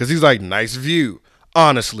 Because he's like, nice view.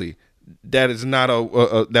 Honestly. That is not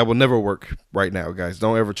that will never work right now, guys.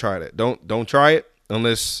 Don't ever try that. Don't try it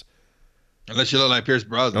unless you look like Pierce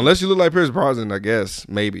Brosnan. Unless you look like Pierce Brosnan, I guess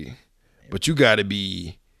maybe. But you got to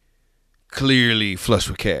be clearly flush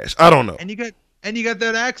with cash. I don't know. And you got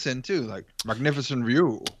that accent too, like magnificent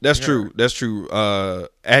view. That's true. That's true.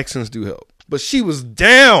 Accents do help. But she was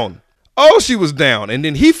down. Oh, she was down, and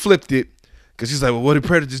then he flipped it because she's like, "Well, what do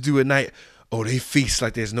predators do at night? Oh, they feast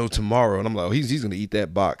like there's no tomorrow." And I'm like, oh, he's gonna eat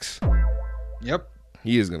that box. Yep.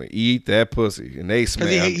 He is gonna eat that pussy, and they smell.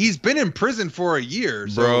 He's been in prison for a year,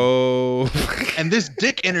 so. Bro. And this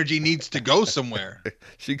dick energy needs to go somewhere.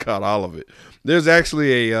 She caught all of it. There's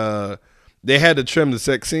actually they had to trim the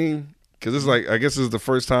sex scene Because it's like, I guess this is the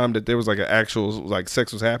first time that there was like an actual like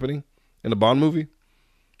sex was happening in a Bond movie.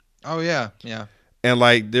 Oh yeah, yeah. And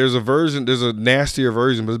like there's a nastier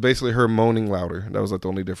version, but it's basically her moaning louder. That was like the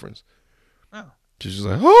only difference. Oh. She's just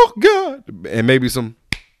like, oh God, and maybe some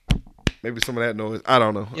of that noise. I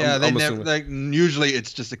don't know. Yeah, I'm they never assuming. like. Usually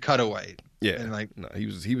it's just a cutaway. Yeah, and like no, he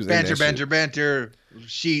was in banter, that banter, shit. banter,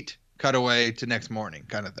 sheet, cutaway to next morning,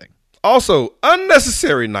 kind of thing. Also,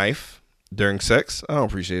 unnecessary knife during sex. I don't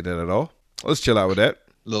appreciate that at all. Let's chill out with that.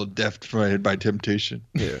 A little death-throated by temptation.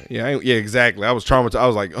 Yeah, exactly. I was traumatized. I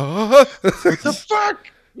was like, What the fuck?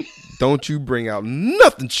 don't you bring out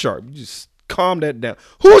nothing sharp. You just calm that down.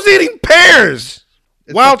 Who's eating pears?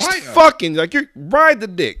 It's While papaya. fucking, like, you ride the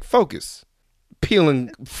dick. Focus.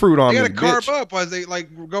 Peeling fruit on They me, gotta carb bitch. up as they like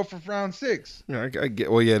go for round 6. Yeah, I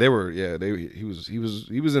get. Well, yeah, they were. Yeah, he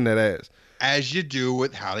was in that ass. As you do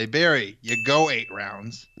with Halle Berry, you go 8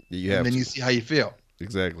 rounds, You have and then to. you see how you feel.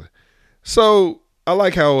 Exactly. So I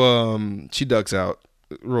like how she ducks out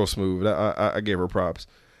real smooth. I gave her props.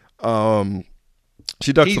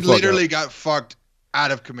 She ducks He the fuck literally out. got fucked out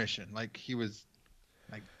of commission. Like he was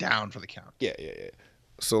like down for the count. Yeah.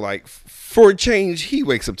 So like for a change, he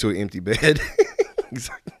wakes up to an empty bed.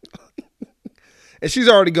 Exactly. And she's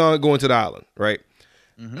already going to the island, right?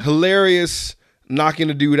 Mhm. Hilarious, knocking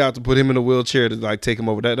the dude out to put him in a wheelchair to like take him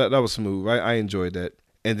over. That was smooth. I enjoyed that.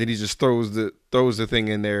 And then he just throws the thing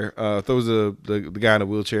in there, throws the guy in the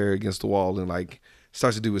wheelchair against the wall and like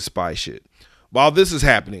starts to do his spy shit. While this is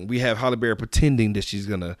happening, we have Halle Berry pretending that she's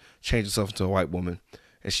gonna change herself into a white woman,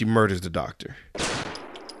 and she murders the doctor,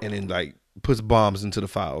 and then like puts bombs into the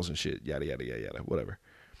files and shit, yada yada yada yada, whatever.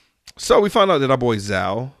 So we find out that our boy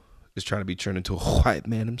Zhao is trying to be turned into a white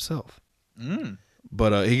man himself,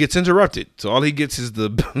 but he gets interrupted. So all he gets is the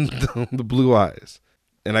the blue eyes,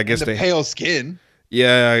 and I guess And the pale skin.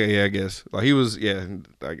 yeah, I guess like he was He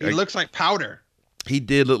looks like powder. he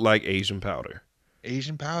did look like Asian powder.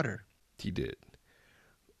 Asian powder. He did.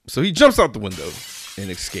 So he jumps out the window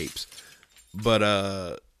and escapes.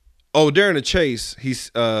 But during the chase,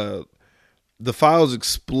 the files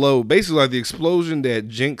explode. Basically like the explosion that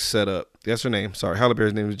Jinx set up. That's her name. Sorry, Halle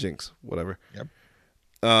Berry's name is Jinx. Whatever. Yep.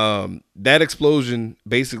 That explosion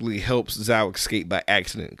basically helps Zhao escape by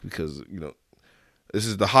accident because, this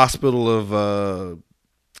is the hospital of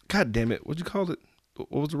God damn it, what'd you call it?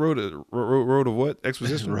 What was the road of what?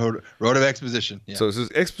 Exposition? Road of exposition. Yeah. So it's this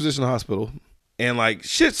exposition hospital, and like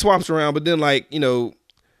shit swaps around, but then like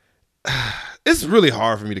it's really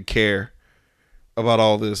hard for me to care about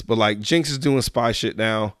all this. But like Jinx is doing spy shit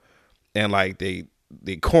now, and like they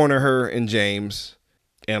corner her and James,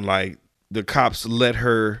 and like the cops let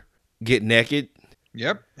her get naked.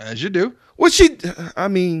 Yep, as you do. What she? I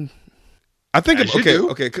mean, I think As you do.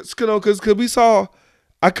 okay, because we saw.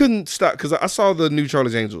 I couldn't stop because I saw the new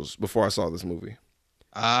Charlie's Angels before I saw this movie.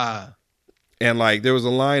 Ah. And like there was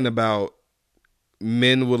a line about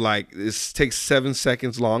men would like it takes 7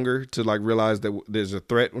 seconds longer to like realize that there's a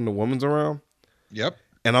threat when the woman's around. Yep.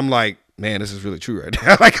 And I'm like, man, this is really true right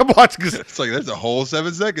now. Like I'm watching this. It's like there's a whole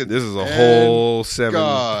 7 seconds. This is a And whole 7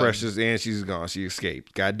 gone. precious, and she's gone. She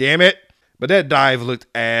escaped. God damn it! But that dive looked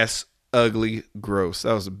ass ugly, gross.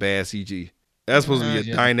 That was a bad CG. That's supposed to be a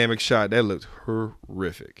Yeah. dynamic shot. That looked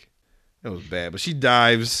horrific. That was bad. But she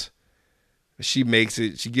dives. She makes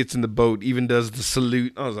it. She gets in the boat. Even does the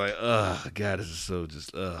salute. I was like, ugh, God, this is so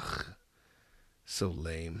just so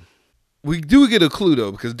lame. We do get a clue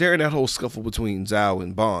though, because during that whole scuffle between Zhao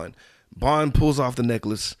and Bond pulls off the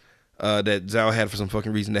necklace that Zhao had for some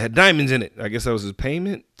fucking reason that had diamonds in it. I guess that was his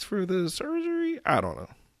payment for the surgery. I don't know.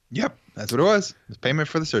 Yep, that's what it was. It's payment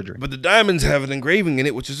for the surgery. But the diamonds have an engraving in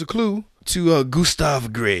it, which is a clue to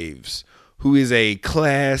Gustav Graves, who is a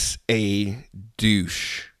Class A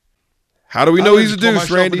douche. How do we know he's a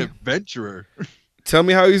douche, Randy? An adventurer. Tell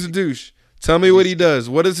me how he's a douche. Tell me what he does.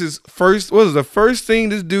 What is the first thing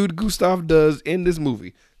this dude Gustav does in this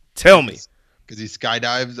movie? Tell me. Because he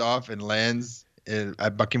skydives off and lands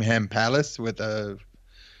at Buckingham Palace with a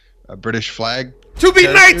British flag. To be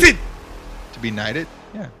knighted! To be knighted?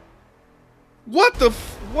 Yeah. What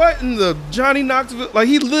in the Johnny Knoxville? Like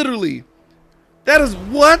he literally, that is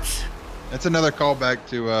what? That's another callback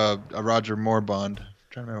to a Roger Moore Bond. I'm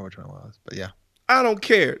trying to remember which one it was, but yeah. I don't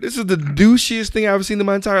care. This is the douchiest thing I've ever seen in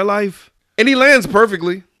my entire life. And he lands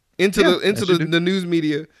perfectly into the news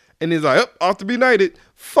media. And he's like, off to be knighted.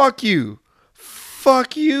 Fuck you.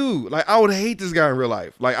 Fuck you. Like, I would hate this guy in real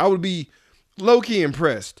life. Like, I would be low-key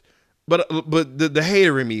impressed. But the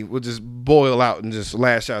hater in me would just boil out and just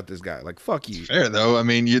lash out this guy. Like, fuck you. Fair, though. I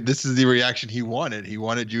mean, this is the reaction he wanted. He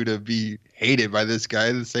wanted you to be hated by this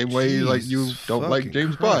guy the same way like you don't like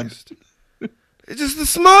James Bond. It's just the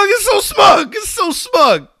smug. It's so smug. It's so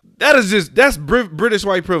smug. That's British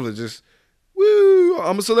white privilege. Just, woo,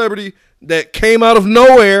 I'm a celebrity that came out of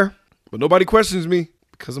nowhere, but nobody questions me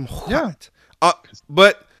because I'm hot. Yeah.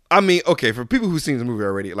 But I mean, okay, for people who've seen the movie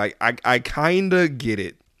already, like I kind of get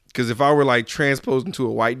it. Because if I were like transposed into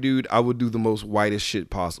a white dude, I would do the most whitest shit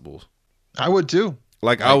possible. I would too.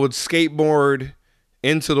 Like I would skateboard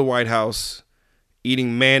into the White House,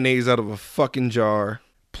 eating mayonnaise out of a fucking jar,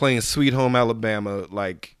 playing Sweet Home Alabama,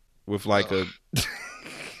 like with like a.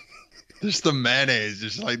 Just the mayonnaise,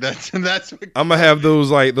 just like that's what I'm gonna have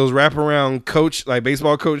those wraparound coach, like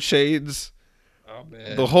baseball coach shades. Oh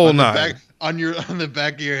man, the whole nine on the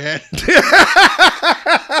back of your head.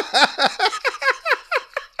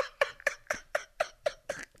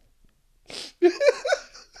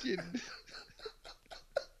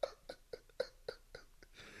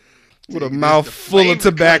 With a mouth full of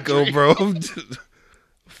tobacco, bro.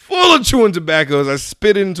 Full of chewing tobacco as I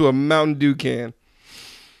spit it into a Mountain Dew can.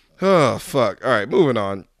 Oh, fuck. All right, moving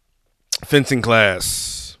on. Fencing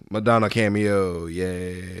class. Madonna cameo.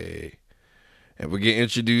 Yay. And we get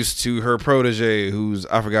introduced to her protege, who's,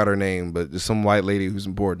 I forgot her name, but there's some white lady who's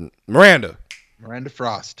important. Miranda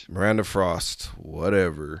Frost.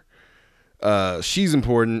 Whatever. She's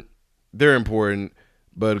important. They're important.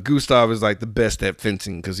 But Gustav is like the best at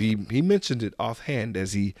fencing because he mentioned it offhand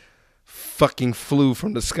as he fucking flew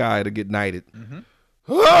from the sky to get knighted. Mm-hmm.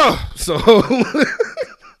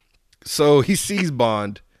 So he sees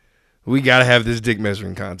Bond. We got to have this dick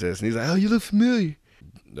measuring contest. And he's like, oh, you look familiar.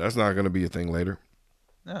 That's not going to be a thing later.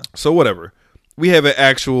 No. So whatever. We have an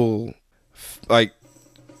actual, like,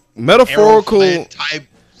 metaphorical type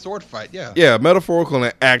sword fight. Yeah. Yeah, metaphorical and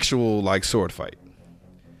an actual, like, sword fight.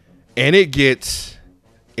 And it gets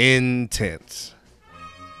intense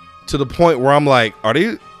to the point where I'm like,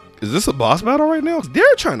 is this a boss battle right now?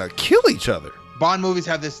 They're trying to kill each other. Bond movies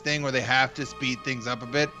have this thing where they have to speed things up a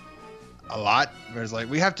lot. Where it's like,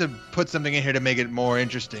 we have to put something in here to make it more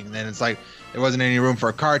interesting. And then it's like, there wasn't any room for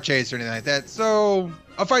a car chase or anything like that. So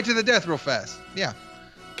a fight to the death real fast. Yeah.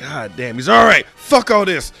 God damn, he's all right. Fuck all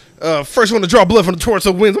this. First one to draw blood from the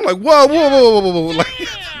torso wins. I'm like, whoa. Like,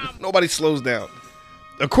 nobody slows down.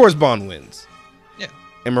 Of course, Bond wins. Yeah.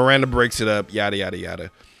 And Miranda breaks it up, yada, yada,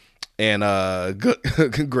 yada. And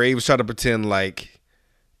Graves try to pretend like,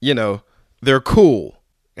 they're cool.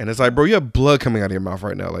 And it's like, bro, you have blood coming out of your mouth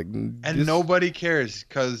right now. Like, and nobody cares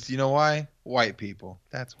because you know why? White people.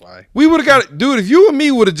 That's why. We would have got, dude, if you and me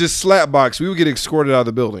would have just slapboxed, we would get escorted out of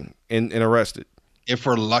the building and arrested. If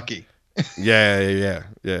we're lucky. Yeah.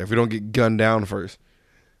 If we don't get gunned down first.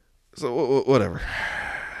 So, whatever.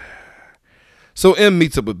 So M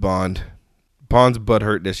meets up with Bond. Bond's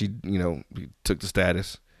butthurt that she, he took the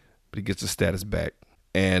status, but he gets the status back.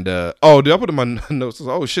 And did I put in my notes?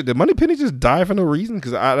 Oh shit, did Moneypenny just die for no reason?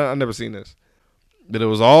 Because I never seen this. That it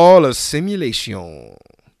was all a simulation.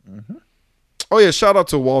 Mm-hmm. Oh yeah, shout out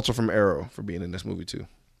to Walter from Arrow for being in this movie too,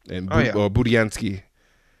 and Budiansky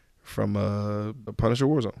from Punisher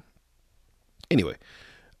Warzone. Anyway,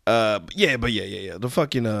 yeah. The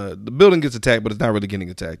fucking the building gets attacked, but it's not really getting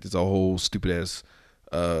attacked. It's a whole stupid ass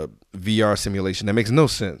VR simulation that makes no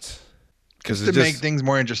sense. Because to make things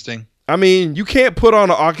more interesting. I mean, you can't put on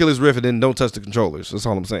an Oculus Rift and then don't touch the controllers. That's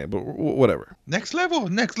all I'm saying. But whatever. Next level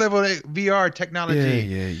VR technology.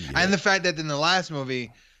 Yeah. And the fact that in the last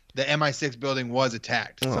movie, the MI6 building was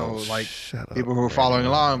attacked. So like people who were following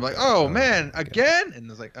along, like, oh man, again?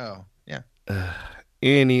 And it's like, oh yeah.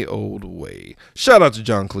 Any old way. Shout out to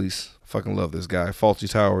John Cleese. Fucking love this guy. Fawlty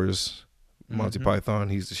Towers, Monty Python.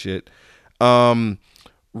 He's the shit.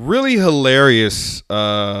 Really hilarious.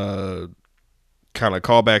 Kind of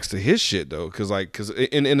callbacks to his shit though, because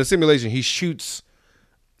in the simulation he shoots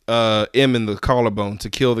M in the collarbone to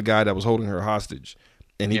kill the guy that was holding her hostage,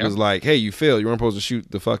 and he was like, "Hey, you failed. You weren't supposed to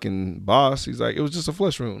shoot the fucking boss." He's like, "It was just a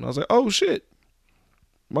flesh wound." I was like, "Oh shit,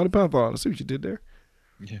 Monty Python. I see what you did there."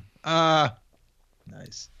 Yeah.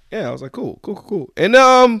 Nice. Yeah, I was like, cool. And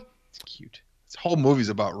it's cute. This whole movie's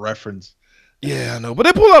about reference. Yeah, I know, but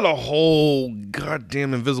they pull out a whole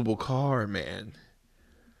goddamn invisible car, man.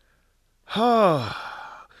 What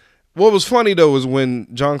was funny though is when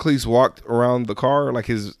John Cleese walked around the car, like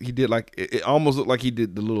he did like it almost looked like he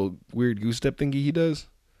did the little weird goose step thingy he does.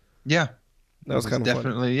 Yeah, that was kind of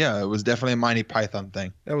definitely funny. Yeah, it was definitely a Monty Python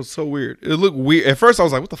thing. That was so weird. It looked weird at first. I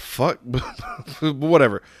was like, "What the fuck?" But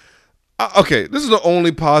whatever. Okay, this is the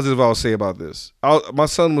only positive I'll say about this. My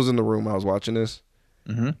son was in the room. I was watching this,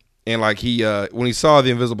 and like he when he saw the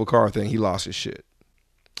invisible car thing, he lost his shit.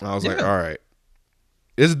 I was like, "All right."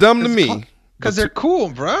 It's dumb to me. Because they're cool,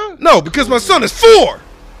 bro. No, because my son is 4.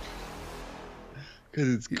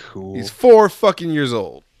 Because it's cool. He's 4 fucking years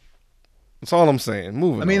old. That's all I'm saying.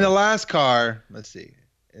 Moving. I mean, on. the last car. Let's see.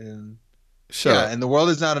 And and the world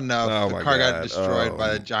is not enough. Oh the my car God. got destroyed by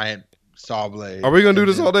a giant saw blade. Are we gonna do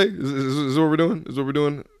this all day? Is what we're doing? Is what we're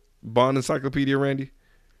doing? Bond Encyclopedia, Randy.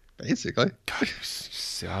 Basically. God,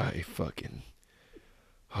 I fucking.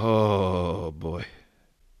 Oh boy.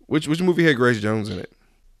 Which movie had Grace Jones in it?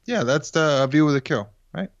 Yeah, that's the View with a Kill,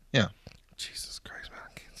 right? Yeah. Jesus Christ, man,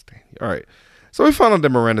 I can't stand you. All right, so we found out that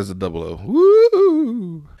Miranda's a 00.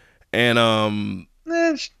 Woo! And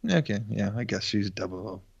Okay, yeah, I guess she's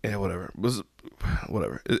 00. yeah, whatever.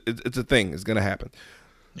 Whatever. It's a thing. It's gonna happen.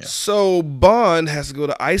 Yeah. So Bond has to go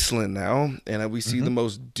to Iceland now, and we see the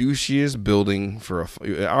most douchiest building for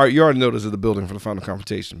you already know this is the building for the final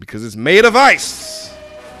confrontation because it's made of ice.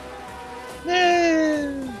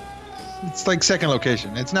 It's like second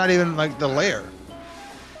location. It's not even like the lair.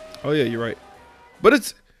 Oh yeah, you're right.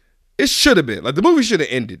 But it should have been like the movie should have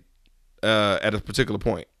ended at a particular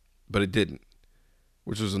point, but it didn't,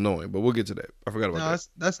 which was annoying. But we'll get to that. I forgot about that.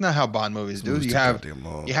 That's not how Bond movies do. You have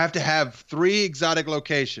to have 3 exotic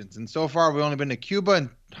locations, and so far we've only been to Cuba and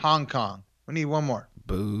Hong Kong. We need one more.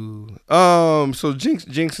 Boo. So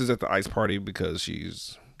Jinx is at the ice party because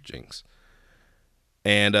she's Jinx.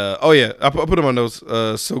 And oh yeah, I put him on those.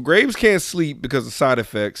 So Graves can't sleep because of side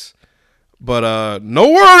effects, but no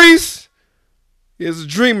worries. He has a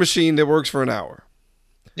dream machine that works for an hour.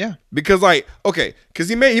 Yeah, because because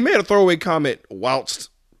he made a throwaway comment whilst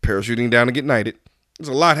parachuting down to get knighted. There's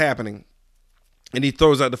a lot happening, and he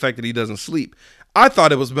throws out the fact that he doesn't sleep. I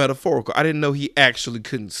thought it was metaphorical. I didn't know he actually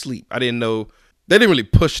couldn't sleep. I didn't know they didn't really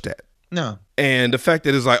push that. No, and the fact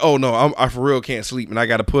that it's like, oh no, I for real can't sleep, and I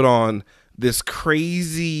got to put on this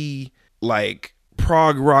crazy like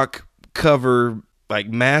prog rock cover like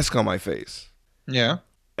mask on my face. Yeah.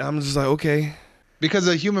 And I'm just like, okay. Because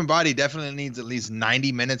a human body definitely needs at least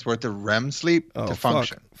 90 minutes worth of REM sleep to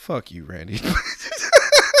function. Fuck you, Randy.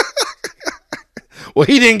 Well,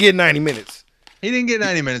 he didn't get 90 minutes. He didn't get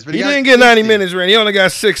 90 minutes, but he didn't get 90 minutes, Randy. He only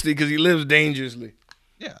got 60 because he lives dangerously.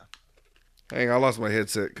 Yeah. Dang, I lost my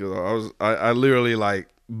headset because I literally like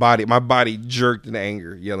my body jerked in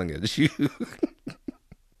anger yelling at you.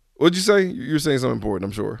 What'd you say? You were saying something important,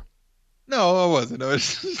 I'm sure. No, I wasn't. I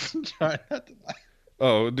was just trying not to laugh.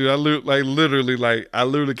 Oh, dude, I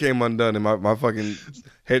literally came undone and my fucking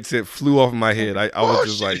headset flew off my head. I was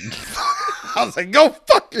just like, I was like, go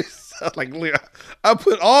fuck yourself. Like, I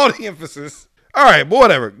put all the emphasis. All right, but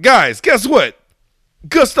whatever. Guys, guess what?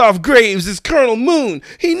 Gustav Graves is Colonel Moon.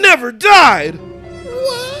 He never died.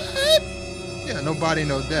 What? Yeah, no body,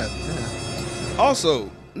 no death. Yeah. Also,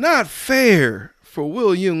 not fair for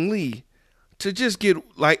William Lee to just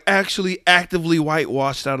get like actually actively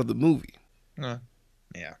whitewashed out of the movie. Yeah.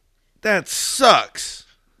 That sucks.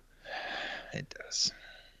 It does.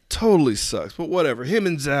 Totally sucks. But whatever. Him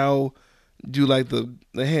and Zhao do like the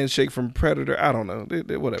handshake from Predator. I don't know.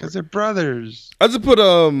 They whatever. Because they're brothers. I just put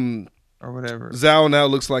or whatever. Zhao now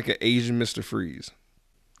looks like an Asian Mr. Freeze.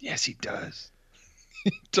 Yes, he does.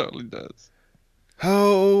 He totally does.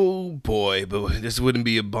 Oh boy, but this wouldn't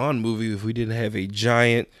be a Bond movie if we didn't have a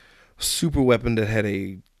giant super weapon that had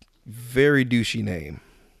a very douchey name.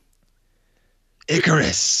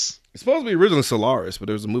 Icarus. It's supposed to be originally Solaris, but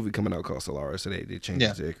there was a movie coming out called Solaris, and they changed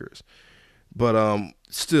it to Icarus. But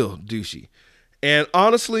still douchey. And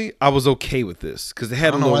honestly, I was okay with this because they had.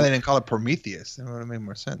 I don't know why they didn't call it Prometheus. That would have made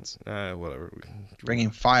more sense. Whatever.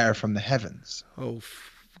 Bringing fire from the heavens. Oh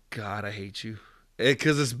God, I hate you.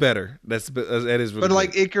 Because it's better. That is really. But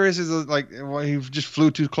like Icarus is he just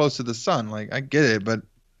flew too close to the sun. Like I get it, but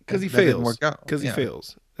because he fails. Because he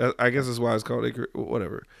fails. I guess that's why it's called Icarus.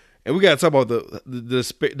 Whatever. And we got to talk about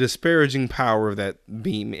the disparaging power of that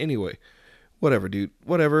beam anyway. Whatever, dude.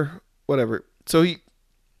 Whatever. So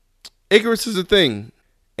Icarus is a thing,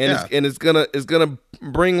 and it's gonna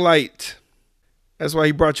bring light. That's why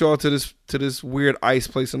he brought you all to this weird ice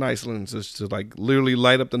place in Iceland, just to like literally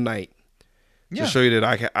light up the night. To show you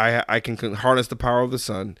that I can harness the power of the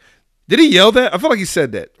sun. Did he yell that? I feel like he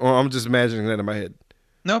said that, or I'm just imagining that in my head.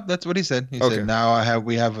 Nope, that's what he said. He said, "Now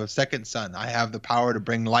we have a second sun. I have the power to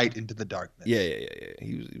bring light into the darkness." Yeah.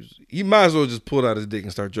 He might as well just pulled out his dick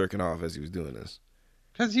and start jerking off as he was doing this.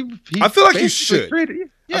 Because I feel like you should.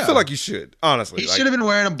 I feel like you should. Honestly, he should have been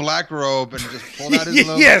wearing a black robe and just pulled out his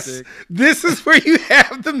little yes, this is where you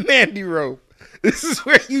have the Mandy rope. This is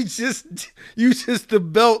where you just the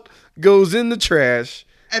belt goes in the trash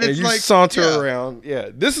and it's you like saunter around. Yeah,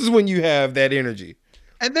 this is when you have that energy.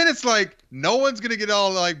 And then it's like no one's gonna get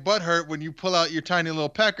all like butthurt when you pull out your tiny little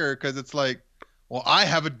pecker because it's like, well, I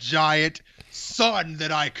have a giant son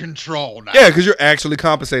that I control now. Yeah, because you're actually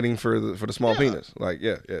compensating for the small penis. Like,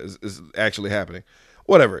 it's actually happening.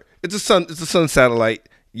 Whatever. It's a sun satellite.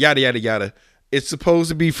 Yada yada yada. It's supposed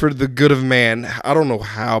to be for the good of man. I don't know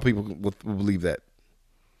how people would believe that.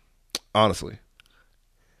 Honestly,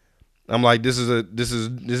 I'm like, this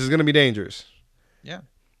is gonna be dangerous. Yeah.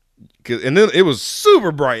 And then it was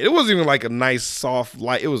super bright. It wasn't even like a nice soft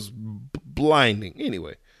light. It was blinding.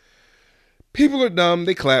 Anyway, people are dumb.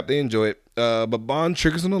 They clap. They enjoy it. But Bond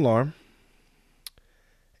triggers an alarm,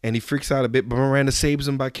 and he freaks out a bit. But Miranda saves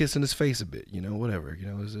him by kissing his face a bit. You know, whatever. You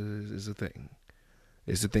know, is a thing.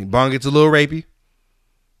 It's the thing. Bond gets a little rapey.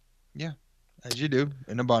 Yeah, as you do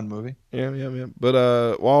in a Bond movie. Yeah.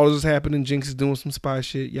 But while all this is happening, Jinx is doing some spy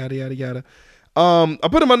shit. Yada yada yada. I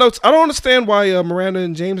put in my notes. I don't understand why Miranda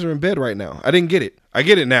and James are in bed right now. I didn't get it. I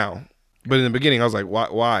get it now, but in the beginning, I was like,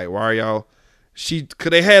 why are y'all?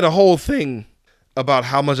 Could they had a whole thing about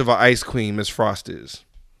how much of an ice queen Miss Frost is.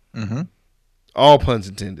 Mm-hmm. All puns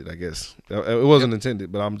intended, I guess. It wasn't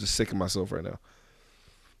intended, but I'm just sick of myself right now.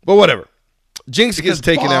 But whatever. Jinx gets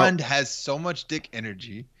taken out. Bond has so much dick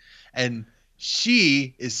energy, and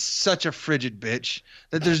she is such a frigid bitch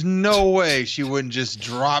that there's no way she wouldn't just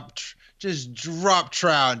drop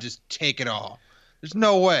trow and just take it all. There's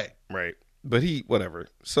no way. Right. But whatever.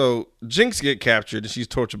 So Jinx get captured and she's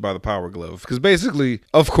tortured by the power glove. Because basically,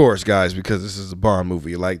 of course, guys, because this is a Bond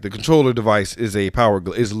movie, like the controller device is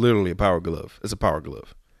is literally a power glove. It's a power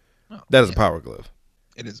glove. Oh, that is a power glove.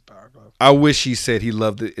 It is a power glove. I wish he said he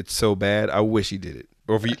loved it. It's so bad. I wish he did it.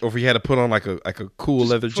 Or if he had to put on like a cool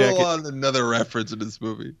just leather jacket. Pull on another reference in this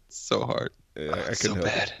movie. It's so hard. Yeah, I so couldn't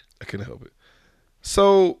help bad. it. I couldn't help it.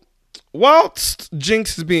 So whilst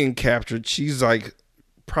Jinx is being captured, she's like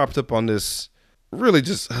propped up on this really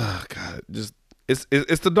just it's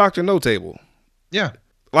the Dr. No table. Yeah.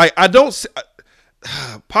 Like I don't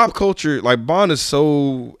pop culture, like Bond is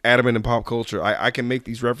so adamant in pop culture. I can make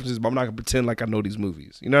these references, but I'm not gonna pretend like I know these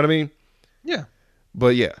movies. You know what I mean? Yeah.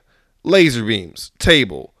 But yeah, laser beams,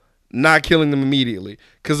 table, not killing them immediately.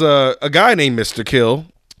 Because a guy named Mr. Kill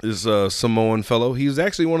is a Samoan fellow. He was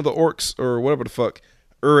actually one of the orcs or whatever the fuck,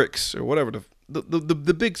 Uruks or whatever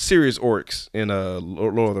the big serious orcs in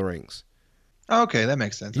Lord of the Rings. Okay, that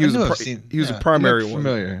makes sense. He was a primary one.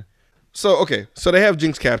 Familiar. So they have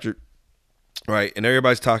Jinx captured, right? And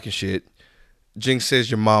everybody's talking shit. Jinx says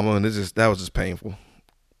your mama, and that was just painful.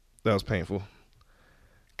 That was painful.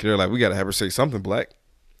 Cause they're like, we gotta have her say something black.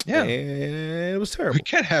 Yeah, and it was terrible. We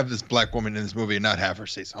can't have this black woman in this movie and not have her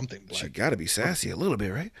say something black. She gotta be sassy a little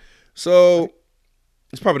bit, right? So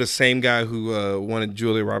it's probably the same guy who wanted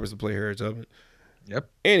Julia Roberts to play Harriet Tubman. Yep.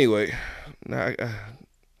 Anyway, I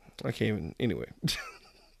can't even. Anyway.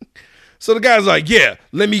 So the guy's like, yeah,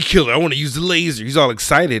 let me kill her. I want to use the laser. He's all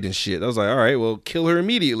excited and shit. I was like, all right, well, kill her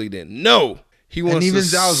immediately then. No. He wants and even to...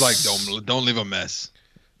 Zhao's like, don't leave a mess.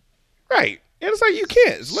 Right. And it's like, you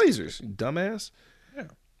can't. It's lasers, you dumbass. Yeah.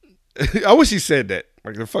 I wish he said that.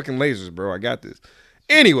 Like, they're fucking lasers, bro. I got this.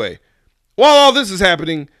 Anyway, while all this is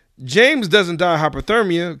happening, James doesn't die of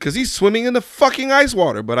hypothermia because he's swimming in the fucking ice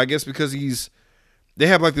water. But I guess because they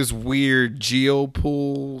have like this weird geo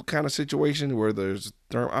pool kind of situation where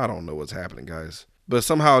I don't know what's happening, guys. But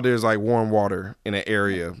somehow there's like warm water in an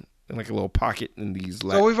area in like a little pocket in these.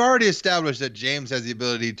 So we've already established that James has the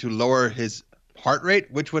ability to lower his heart rate,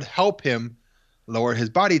 which would help him lower his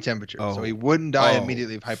body temperature. So he wouldn't die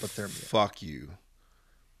immediately of hypothermia. Fuck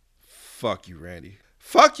you, Randy.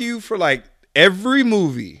 Fuck you for like every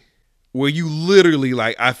movie where you literally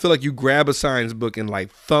like, I feel like you grab a science book and like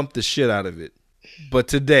thump the shit out of it. But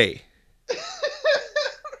today,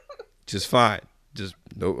 just fine. Just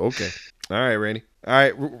no. Okay. All right, Randy. All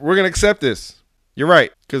right, we're gonna accept this. You're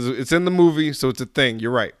right, because it's in the movie, so it's a thing.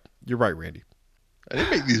 You're right. You're right, Randy. I didn't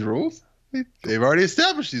make these rules. They've already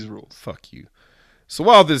established these rules. Fuck you. So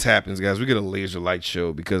while this happens, guys, we get a laser light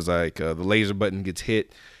show because like the laser button gets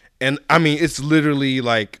hit, and I mean it's literally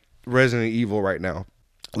like Resident Evil right now.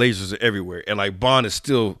 Lasers are everywhere, and like Bond is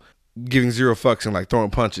still giving zero fucks and like throwing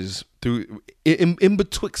punches through in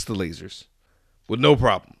betwixt the lasers with no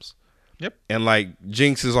problems. Yep. And like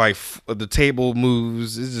Jinx is like the table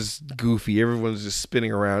moves. It's just goofy. Everyone's just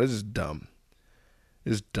spinning around. It's just dumb.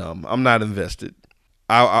 It's dumb. I'm not invested.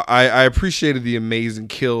 I appreciated the amazing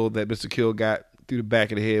kill that Mr. Kill got through the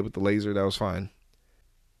back of the head with the laser. That was fine.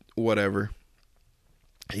 Whatever.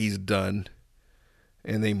 He's done.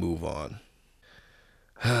 And they move on.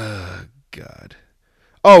 God.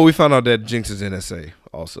 Oh, we found out that Jinx is NSA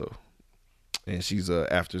also. And she's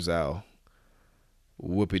after Zhao.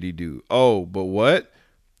 Whoopity-doo. Oh, but what?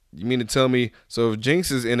 You mean to tell me, so if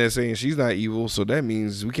Jinx is NSA and she's not evil, so that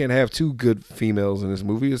means we can't have two good females in this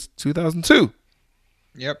movie. It's 2002.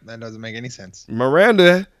 Yep, that doesn't make any sense.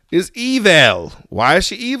 Miranda is evil. Why is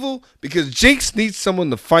she evil? Because Jinx needs someone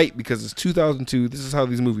to fight because it's 2002. This is how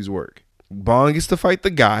these movies work. Bond gets to fight the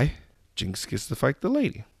guy. Jinx gets to fight the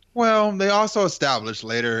lady. Well, they also established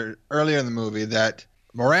earlier in the movie that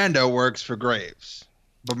Miranda works for Graves,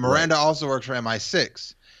 but Miranda also works for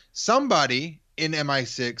MI6. Somebody in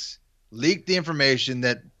MI6 leaked the information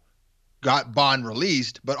that got Bond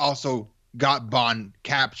released, but also got Bond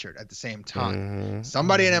captured at the same time. Mm-hmm.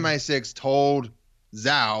 Somebody in MI6 told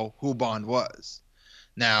Zhao who Bond was.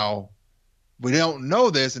 Now, we don't know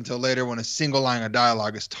this until later when a single line of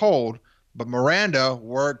dialogue is told, but Miranda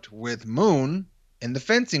worked with Moon in the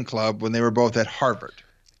fencing club when they were both at Harvard.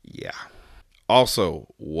 Yeah. Also,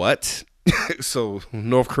 what? So,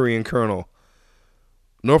 North Korean colonel.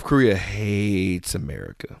 North Korea hates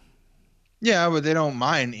America. Yeah, but they don't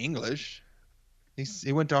mind English.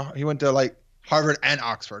 He went to like Harvard and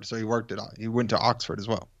Oxford, so he went to Oxford as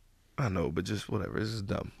well. I know, but just whatever. This is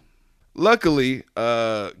dumb. Luckily,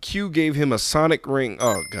 Q gave him a sonic ring.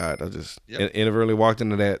 Oh God, I just inadvertently walked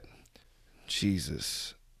into that.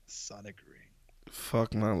 Jesus. Sonic ring.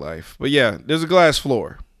 Fuck my life. But yeah, there's a glass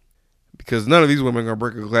floor because none of these women are gonna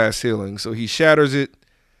break a glass ceiling. So he shatters it.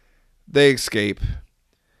 They escape.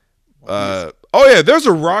 Oh yeah, there's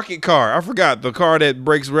a rocket car. I forgot the car that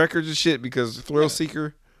breaks records and shit because Thrill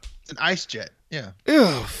Seeker. It's an ice jet. Yeah.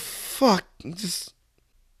 Ew, fuck. Just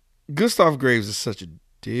Gustav Graves is such a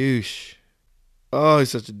douche. Oh, he's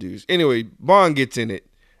such a douche. Anyway, Bond gets in it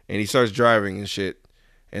and he starts driving and shit,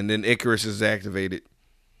 and then Icarus is activated.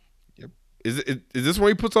 Yep. Is this when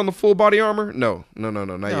he puts on the full body armor? No, not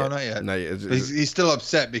yet. Not yet. Not yet. He's still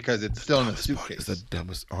upset because it's still in the suitcase. It's the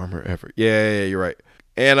dumbest armor ever. Yeah, you're right.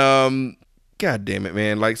 And God damn it,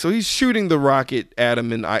 man! Like, so he's shooting the rocket at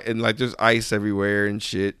him, and like there's ice everywhere and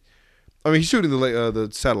shit. I mean, he's shooting the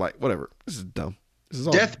satellite. Whatever. This is dumb. This is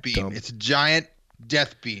all death beam. dumb. It's a giant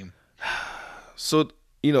death beam. So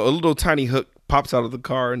a little tiny hook pops out of the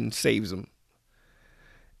car and saves him.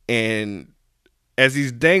 And as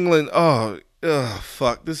he's dangling,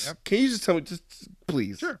 fuck this. Yep. Can you just tell me, just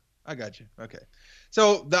please? Sure, I got you. Okay.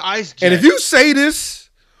 So the ice jet. And if you say this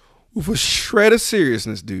with a shred of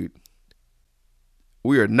seriousness, dude,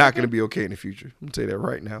 we are not going to be okay in the future. I'm gonna tell you that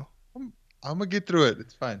right now. I'm gonna get through it.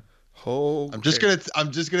 It's fine. Okay. I'm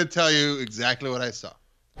just gonna tell you exactly what I saw.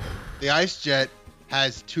 The ice jet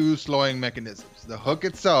has two slowing mechanisms: the hook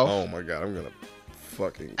itself. Oh my God, I'm gonna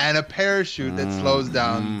fucking. And a parachute that slows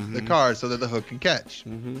down the car so that the hook can catch.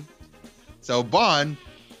 Mm-hmm. So Bond,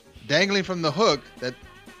 dangling from the hook that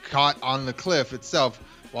caught on the cliff itself,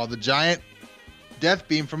 while the giant death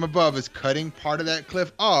beam from above is cutting part of that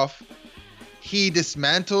cliff off, he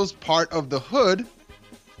dismantles part of the hood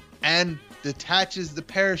and detaches the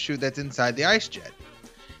parachute that's inside the ice jet.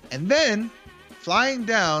 And then, flying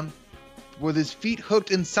down with his feet hooked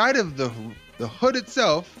inside of the hood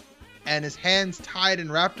itself and his hands tied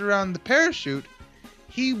and wrapped around the parachute,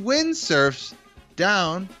 he windsurfs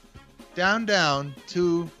down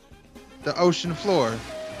to the ocean floor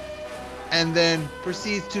and then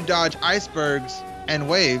proceeds to dodge icebergs and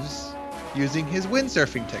waves using his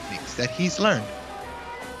windsurfing techniques that he's learned.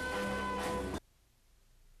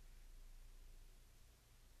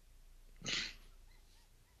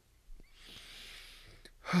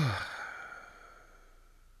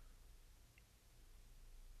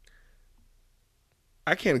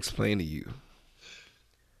 I can't explain to you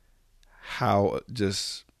how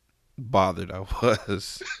just bothered I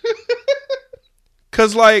was.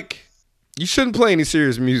 Cause like, you shouldn't play any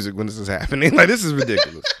serious music when this is happening. Like, this is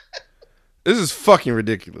ridiculous. This is fucking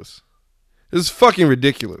ridiculous. This is fucking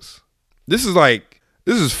ridiculous. This is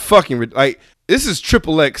fucking like, this is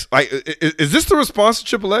Triple X. Like, is this the response to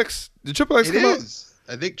Triple X? Did Triple X come out? It is.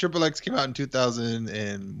 I think Triple X came out in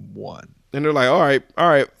 2001. And they're like, all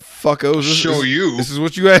right, fuckos. This is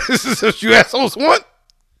what you assholes want.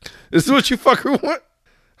 This is what you fucker want.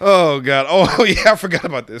 Oh God. Oh yeah, I forgot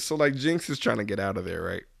about this. So like, Jinx is trying to get out of there,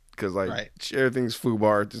 right? Because like, everything's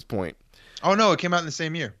FUBAR at this point. Oh no, it came out in the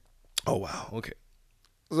same year. Oh wow. Okay.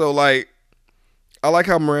 So like, I like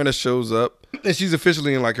how Miranda shows up, and she's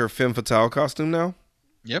officially in like her femme fatale costume now.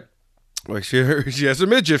 Yep. Like she has her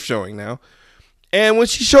midriff showing now. And when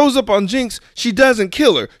she shows up on Jinx, she doesn't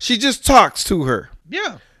kill her. She just talks to her.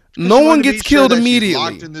 Yeah. No one gets killed immediately.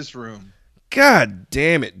 Locked in this room. God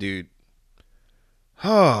damn it, dude.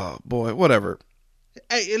 Oh boy, whatever.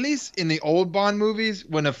 Hey, at least in the old Bond movies,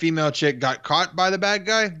 when a female chick got caught by the bad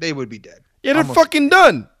guy, they would be dead. Yeah, they're fucking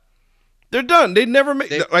done. They're done. They never make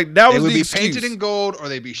that They was would the be excuse. painted in gold, or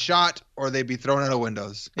they'd be shot, or they'd be thrown out of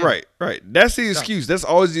windows. Yeah. Right. That's the excuse. That's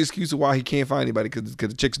always the excuse of why he can't find anybody because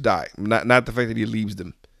the chicks die. Not the fact that he leaves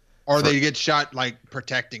them. Or they get shot like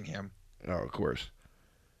protecting him. Oh, of course.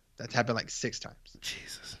 That's happened like 6 times.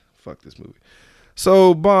 Jesus, fuck this movie.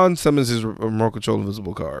 So Bond summons his remote control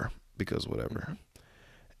invisible car because whatever.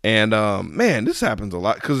 And man, this happens a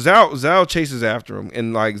lot because Zhao chases after him,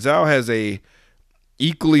 and like Zhao has a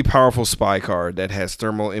equally powerful spy car that has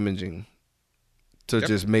thermal imaging to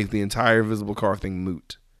just make the entire invisible car thing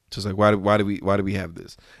moot. Just like why do we have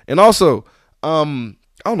this? And also, I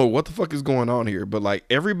don't know what the fuck is going on here, but like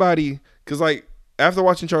everybody, because like after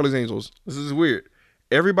watching Charlie's Angels, this is weird.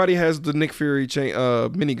 Everybody has the Nick Fury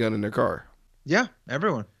minigun in their car. Yeah,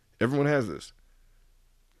 everyone has this.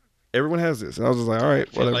 Everyone has this, and I was just like, all right,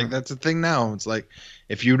 whatever. Like that's the thing now. It's like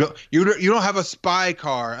if you don't have a spy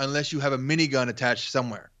car unless you have a minigun attached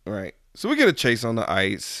somewhere. Right. So we get a chase on the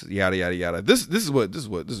ice, yada yada yada. This is what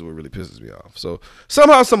really pisses me off. So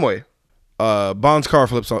somehow, some way, Bond's car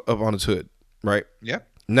flips up on its hood. Right. Yeah.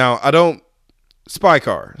 Now spy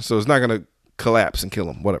car, so it's not gonna collapse and kill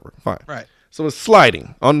him. Whatever. Fine. Right. So it's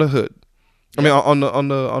sliding on the hood. I mean, on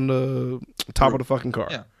the top of the fucking car.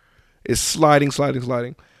 Yeah. It's sliding.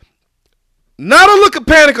 Not a look of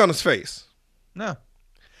panic on his face. No.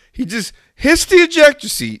 He just hits the ejector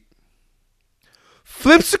seat,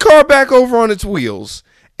 flips the car back over on its wheels,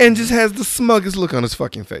 and just has the smuggest look on his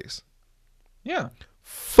fucking face. Yeah.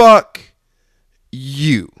 Fuck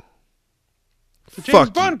you. The James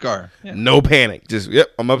Fuck Bond you. car. Yeah. No panic. Just,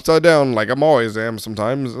 I'm upside down like I'm always am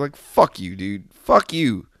sometimes. Like, fuck you, dude. Fuck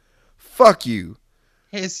you. Fuck you.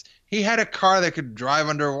 He had a car that could drive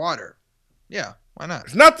underwater. Yeah, why not?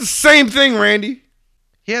 It's not the same thing, Randy.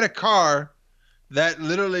 He had a car that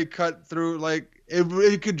literally cut through, like,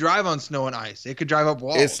 it could drive on snow and ice. It could drive up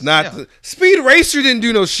walls. It's not. Yeah. Speed Racer didn't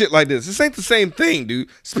do no shit like this. This ain't the same thing, dude.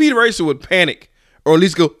 Speed Racer would panic or at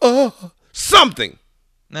least go, something.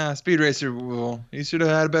 Nah, Speed Racer, you should have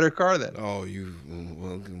had a better car then. Oh, you.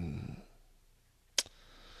 Well,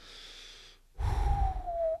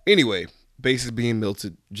 anyway, base is being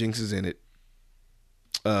melted. Jinx is in it.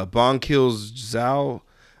 Bond kills Zhao.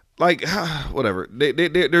 Like, whatever.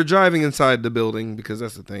 They're driving inside the building because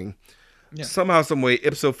that's the thing. Yeah. Somehow, some way,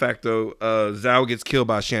 ipso facto, Zhao gets killed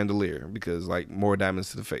by a chandelier because, like, more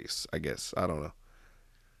diamonds to the face, I guess. I don't know.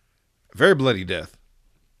 Very bloody death.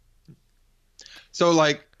 So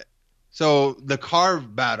the car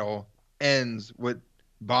battle ends with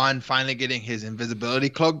Bond finally getting his invisibility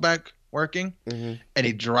cloak back working, and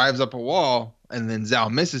he drives up a wall, and then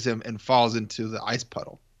Zhao misses him and falls into the ice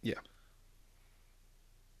puddle. Yeah.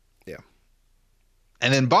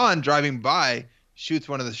 And then Bond, driving by, shoots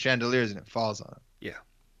one of the chandeliers and it falls on him. Yeah.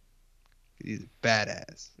 He's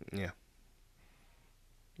badass. Yeah.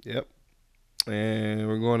 Yep. And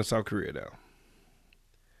we're going to South Korea now.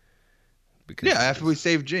 Because After we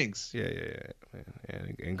save Jinx. Yeah.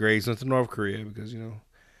 And Graves went to North Korea because,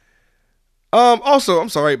 Also, I'm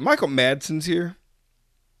sorry, Michael Madsen's here.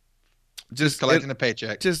 Just Collecting a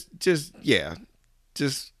paycheck. Just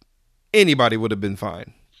anybody would have been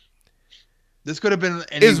fine. This could have been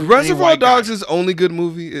Is Reservoir Dogs guy. his only good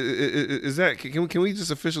movie? Is that can we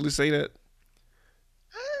just officially say that?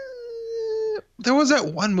 There was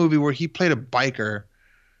that one movie where he played a biker.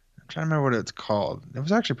 I'm trying to remember what it's called. It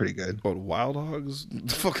was actually pretty good. What, Wild Hogs?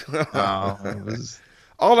 Fuck. It was...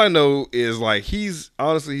 All I know is like he's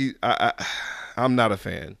honestly I'm not a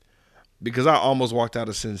fan because I almost walked out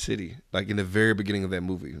of Sin City like in the very beginning of that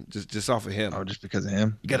movie just off of him. Oh, just because of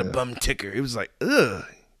him? You got a bum ticker. It was like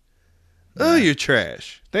you're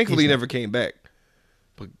trash. Thankfully, he never came back.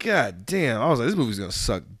 But god damn, I was like, this movie's gonna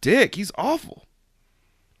suck dick. He's awful.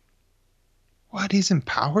 What? He's in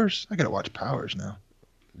Powers? I gotta watch Powers now.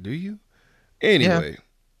 Do you? Anyway,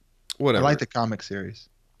 whatever. I like the comic series.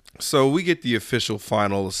 So we get the official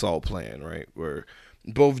final assault plan, right? Where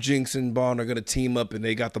both Jinx and Bond are gonna team up, and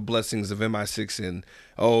they got the blessings of MI6 and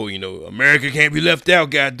America can't be left out.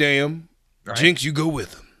 Goddamn, right. Jinx, you go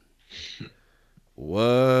with them.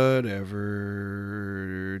 Whatever.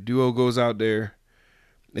 Duo goes out there,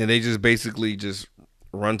 and they just basically just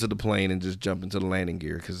run to the plane and just jump into the landing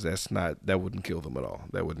gear because that wouldn't kill them at all.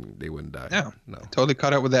 They wouldn't die. No. Totally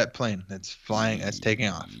caught up with that plane that's flying, that's taking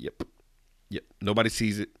off. Yep. Nobody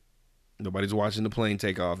sees it. Nobody's watching the plane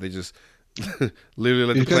take off. They just literally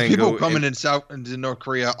let the plane go. People coming into North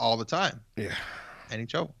Korea all the time. Yeah. Any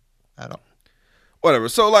trouble at all. Whatever.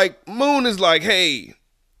 So like Moon is like, hey,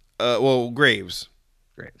 Graves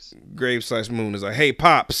 / Moon is like, hey,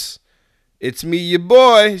 Pops, it's me, your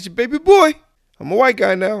boy. It's your baby boy. I'm a white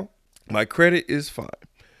guy now. My credit is fine.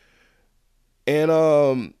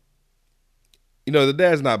 And the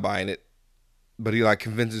dad's not buying it, but he like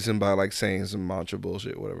convinces him by like saying some mantra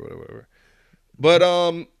bullshit, whatever. But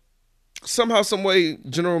somehow, some way,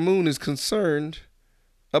 General Moon is concerned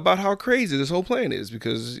about how crazy this whole plan is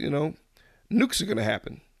because nukes are gonna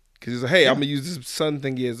happen. Because he's like, hey, I'm gonna use this sun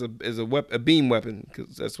thingy as a beam weapon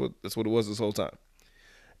because that's what it was this whole time.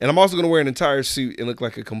 And I'm also gonna wear an entire suit and look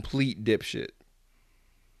like a complete dipshit.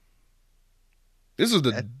 This is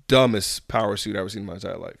the dumbest power suit I've ever seen in my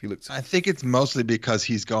entire life. I think it's mostly because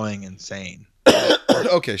he's going insane.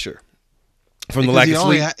 Okay, sure. From the lack of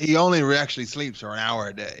sleep. He only actually sleeps for an hour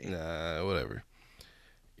a day. Nah, whatever.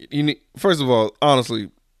 First of all,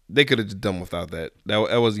 honestly, they could have just done without that.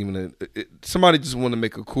 That wasn't even somebody just wanted to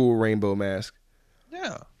make a cool rainbow mask.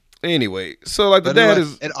 Yeah. Anyway, so like the dad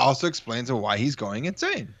is. It also explains why he's going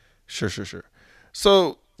insane. Sure.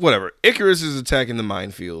 So whatever. Icarus is attacking the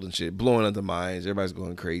minefield and shit, blowing up the mines. Everybody's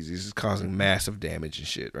going crazy. This is causing massive damage and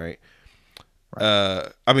shit, right?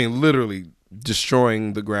 I mean, literally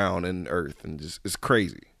destroying the ground and earth, and just it's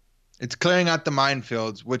crazy. It's clearing out the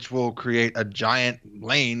minefields, which will create a giant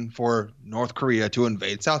lane for North Korea to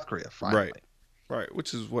invade South Korea. Finally. Right.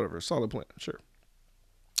 Which is whatever, a solid plan. Sure.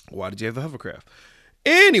 Why did you have the hovercraft?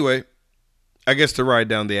 Anyway, I guess to ride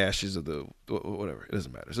down the ashes of the whatever. It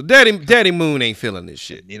doesn't matter. So Daddy Moon ain't feeling this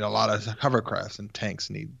shit. Need a lot of hovercrafts and tanks.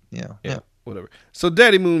 Yeah. Whatever. So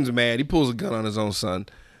Daddy Moon's mad. He pulls a gun on his own son.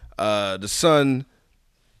 The son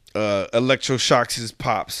electroshocks his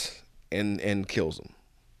pops and kills him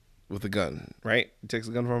with a gun. Right? He takes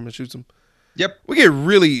the gun from him and shoots him. Yep. We get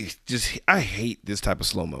really I hate this type of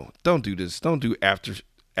slow mo. Don't do this. Don't do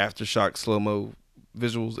aftershock slow mo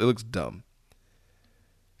visuals. It looks dumb.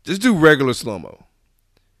 Just do regular slow mo.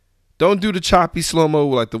 Don't do the choppy slow mo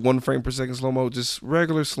like the 1 frame per second slow mo. Just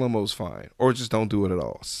regular slow mo's fine. Or just don't do it at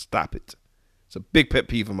all. Stop it. It's a big pet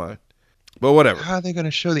peeve of mine. But whatever. How are they gonna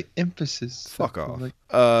show the emphasis? Fuck off.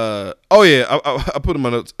 I put in my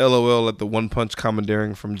notes LOL at the one punch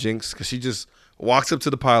commandeering from Jinx because she just walks up to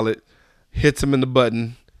the pilot, hits him in the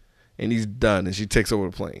button, and he's done. And she takes over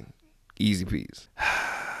the plane. Easy peas.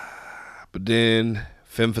 But then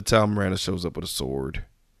Femme Fatale Miranda shows up with a sword.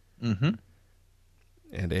 Mm-hmm.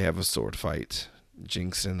 And they have a sword fight.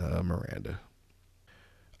 Jinx and Miranda.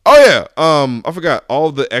 Oh yeah. I forgot.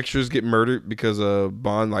 All the extras get murdered because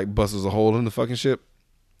Bond like busts a hole in the fucking ship.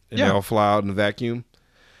 And they all fly out in the vacuum.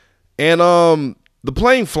 And the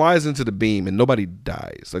plane flies into the beam and nobody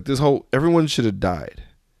dies. Like everyone should have died.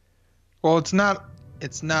 Well, it's not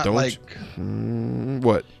like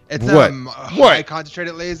what? It's not a high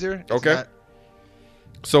concentrated laser. It's okay. Not,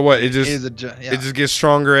 so what? It just it just gets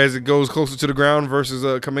stronger as it goes closer to the ground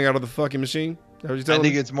versus coming out of the fucking machine. Is that what you're telling me?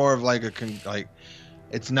 I think it's more of like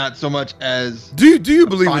it's not so much as. Do you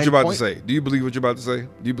believe what you're about to say? Do you believe what you're about to say?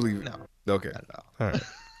 Do you believe it? No. Okay. All right.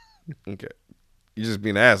 Okay. You're just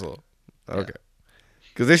being an asshole. Okay.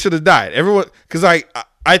 Because they should have died. Everyone. Because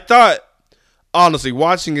I thought, honestly,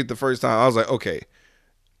 watching it the first time, I was like, okay,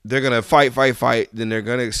 they're gonna fight, then they're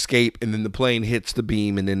gonna escape, and then the plane hits the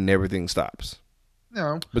beam, and then everything stops.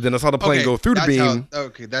 No. But then I saw the plane go through the beam.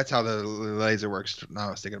 That's how the laser works. Now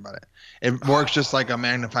I was thinking about it. It works just like a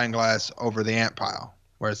magnifying glass over the ant pile,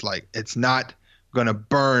 where it's like it's not going to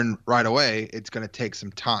burn right away. It's going to take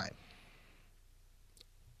some time.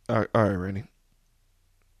 All right, Randy.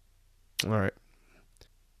 All right.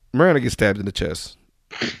 Miranda gets stabbed in the chest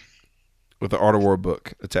with an Art of War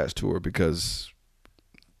book attached to her because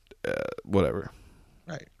whatever.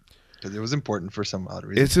 Right. Because it was important for some odd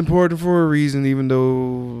reason. It's important for a reason, even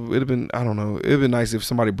though it'd have been, I don't know, it'd been nice if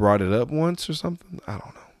somebody brought it up once or something. I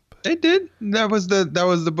don't know. They did. That was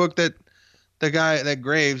the book that the guy that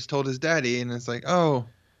Graves told his daddy, and it's like, oh.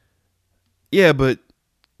 Yeah, but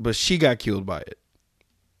she got killed by it.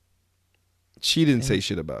 She didn't say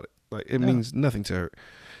shit about it. Like it means nothing to her.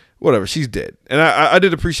 Whatever, she's dead. And I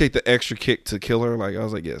did appreciate the extra kick to kill her. Like I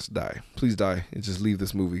was like, yes, die. Please die and just leave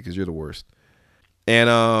this movie because you're the worst.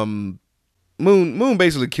 And Moon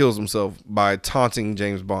basically kills himself by taunting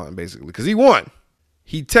James Bond, basically, because he won.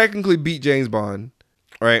 He technically beat James Bond,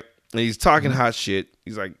 right? And he's talking hot shit.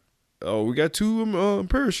 He's like, "Oh, we got 2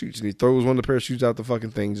 parachutes," and he throws one of the parachutes out the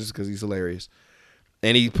fucking thing just because he's hilarious.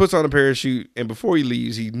 And he puts on a parachute, and before he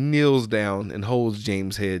leaves, he kneels down and holds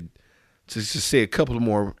James' head to just say a couple of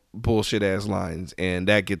more bullshit ass lines, and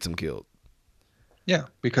that gets him killed. Yeah,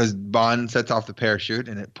 because Bond sets off the parachute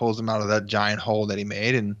and it pulls him out of that giant hole that he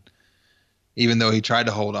made. And even though he tried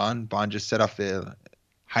to hold on, Bond just set off the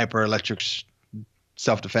hyper electric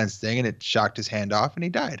self-defense thing and it shocked his hand off and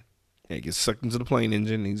he died. Yeah, he gets sucked into the plane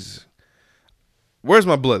engine. Where's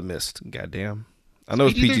my blood mist? Goddamn. I know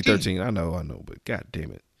it's PG-13. I know, but god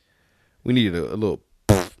damn it. We needed a little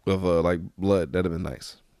of like blood. That'd have been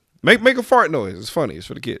nice. Make a fart noise. It's funny. It's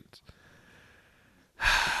for the kids.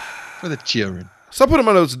 For the children. So I put in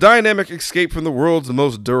my notes: dynamic escape from the world's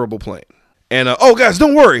most durable plane. And oh, guys,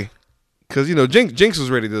 don't worry, because Jinx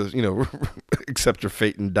was ready to accept her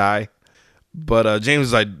fate and die. But James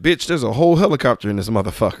was like, "Bitch, there's a whole helicopter in this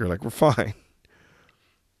motherfucker. Like, we're fine."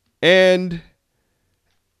 And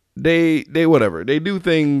they whatever. They do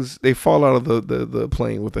things. They fall out of the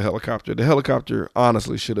plane with the helicopter. The helicopter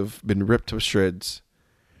honestly should have been ripped to shreds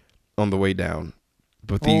on the way down.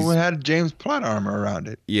 But we had James plot armor around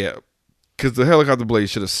it. Yeah, because the helicopter blade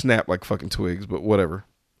should have snapped like fucking twigs. But whatever.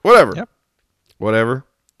 Yep. Whatever.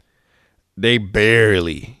 They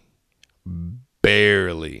barely.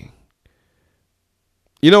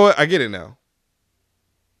 You know what? I get it now.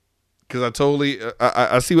 Because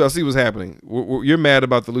I see what's happening. You're mad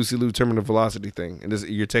about the Lucy Liu terminal velocity thing, and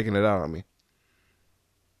you're taking it out on me.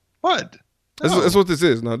 What? No. That's what this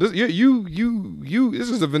is. No, this this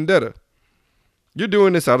is a vendetta. You're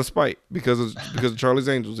doing this out of spite because of Charlie's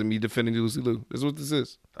Angels and me defending Lucy Liu. This is what this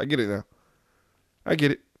is. I get it now. I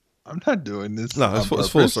get it. I'm not doing this. No, it's full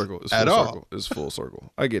circle. It's full circle. It's full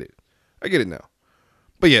circle. I get it now.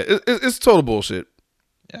 But yeah, it's total bullshit.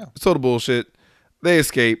 Yeah. It's total bullshit. They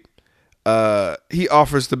escape. He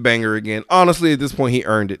offers to bang her again. Honestly, at this point, he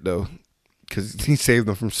earned it, though. Because he saved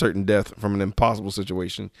them from certain death from an impossible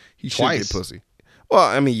situation. He should get pussy. Well,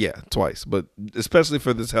 I mean, yeah, twice. But especially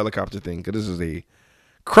for this helicopter thing. Because this is a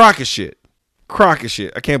crock of shit.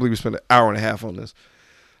 I can't believe we spent an hour and a half on this.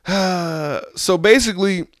 So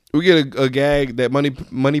basically, we get a gag that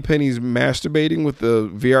Moneypenny's masturbating with the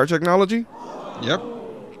VR technology. Yep.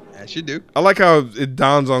 As you do. I like how it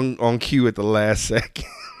dawns on cue at the last second.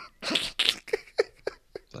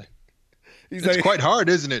 It's quite hard,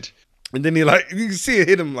 isn't it? And then you can see it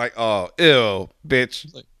hit him like, oh, ew,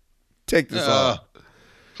 bitch. Take this off.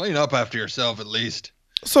 Clean up after yourself at least.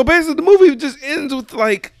 So basically the movie just ends with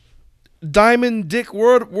like diamond dick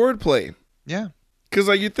wordplay. Yeah. Cause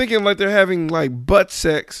like you're thinking like they're having like butt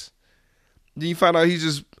sex. Then you find out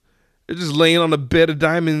they're just laying on a bed of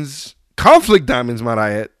diamonds. Conflict diamonds, might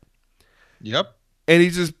I add. Yep. And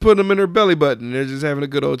he's just putting them in her belly button. They're just having a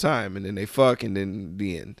good old time. And then they fuck, and then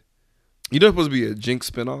the end. You know, it's supposed to be a Jinx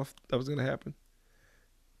spinoff that was going to happen.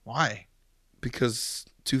 Why? Because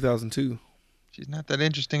 2002. She's not that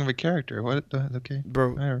interesting of a character. What? Okay.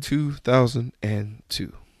 Bro, whatever.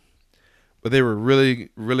 2002. But they were really,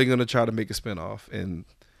 really going to try to make a spinoff. And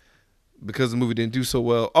because the movie didn't do so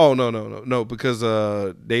well. Oh, no. Because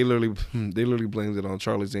they literally blamed it on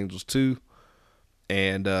Charlie's Angels 2.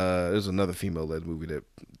 And there's another female-led movie that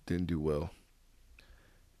didn't do well.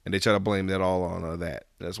 And they try to blame that all on that.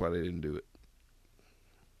 That's why they didn't do it.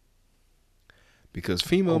 Because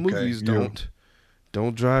female movies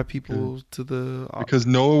don't drive people to the... Because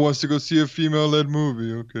no one wants to go see a female-led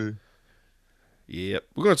movie. Okay. Yep.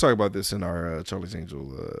 We're going to talk about this in our Charlie's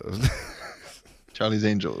Angels... Charlie's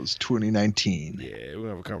Angels 2019. Yeah, we're going to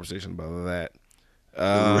have a conversation about that.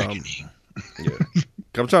 Reckoning. Yeah.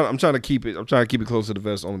 I'm trying to keep it close to the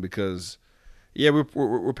vest only because... Yeah, we're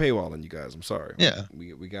paywalling you guys. I'm sorry. Yeah,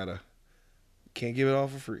 we can't give it all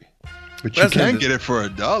for free. But you can get it for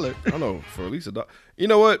 $1. I know, for at least $1. You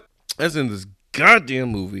know what? That's in this goddamn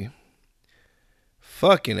movie.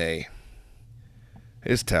 Fucking A.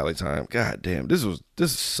 It's tally time. God damn, this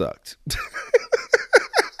sucked.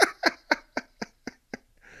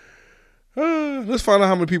 Let's find out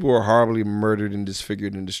how many people were horribly murdered and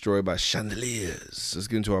disfigured and destroyed by chandeliers. Let's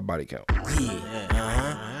get into our body count.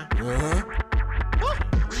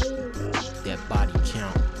 That body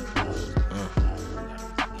count.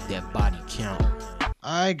 That body count.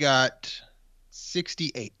 I got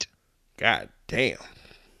 68. God damn.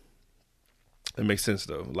 That makes sense,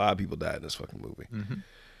 though. A lot of people died in this fucking movie. Mm-hmm.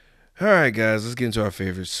 All right, guys, let's get into our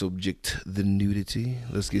favorite subject, the nudity.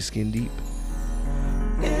 Let's get skin deep.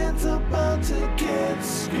 It's about to get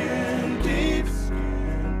skin deep.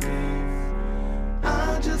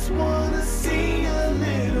 I just want to see a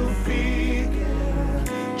little feet.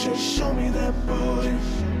 Just show me that booty.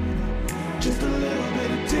 Just a little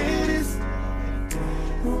bit of titties.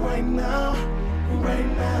 Right now.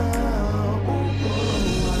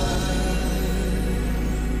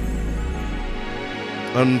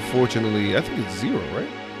 Unfortunately, I think it's 0, right?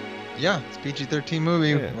 Yeah, it's PG-13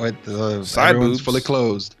 movie with the side boobs fully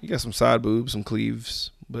closed. You got some side boobs, some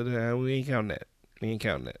cleaves, but we ain't counting that. We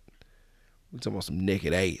talking about some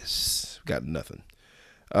naked ass. Got nothing.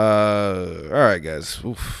 All right, guys.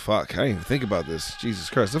 Oof, fuck, I didn't even think about this. Jesus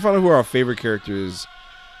Christ. Let's find out who our favorite character is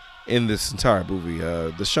in this entire movie.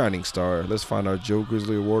 The Shining Star. Let's find our Joe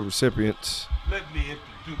Grizzly Award recipient. Let me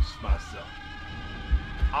introduce introduce myself.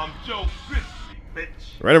 I'm Joe Grizzly, bitch.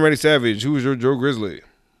 Random Randy Savage, who is your Joe Grizzly?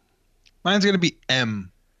 Mine's gonna be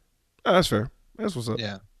M. Oh, that's fair. That's what's up.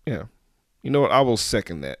 Yeah. Yeah. You know what? I will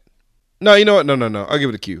second that. No, you know what? No. I'll give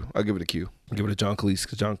it a Q. I'll give it a John Cleese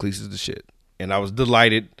because John Cleese is the shit. And I was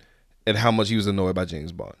delighted at how much he was annoyed by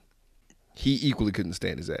James Bond. He equally couldn't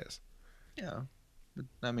stand his ass. Yeah.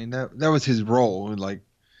 I mean, that was his role. Like,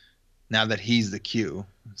 now that he's the Q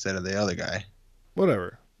instead of the other guy.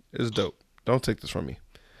 Whatever. It's dope. Don't take this from me.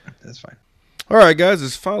 That's fine. All right, guys.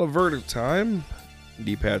 It's final verdict time.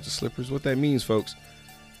 Knee pads or slippers. What that means, folks,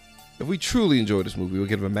 if we truly enjoy this movie, we'll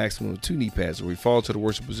give it a maximum of 2 knee pads where we fall to the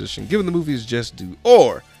worship position, given the movie is just due.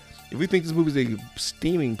 Or, if we think this movie is a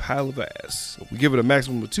steaming pile of ass, we give it a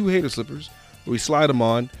maximum of 2 hater slippers where we slide them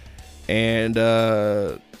on and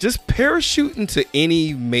just parachute into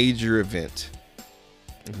any major event.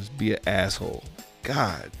 And just be an asshole.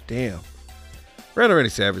 God damn. Random Randy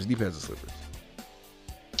Savage, knee pads or slippers.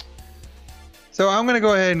 So I'm going to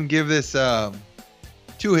go ahead and give this 2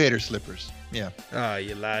 hater slippers. Yeah. Ah,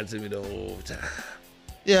 you lied to me the whole time.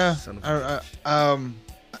 Yeah. Son of a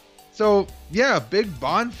So, yeah, big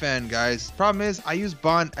Bond fan, guys. Problem is, I use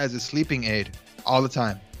Bond as a sleeping aid all the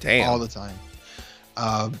time. Damn. All the time.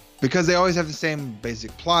 Because they always have the same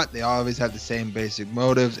basic plot. They always have the same basic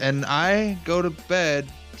motives. And I go to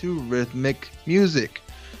bed to rhythmic music.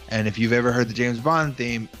 And if you've ever heard the James Bond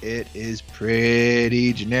theme, it is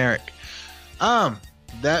pretty generic.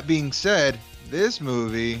 That being said, this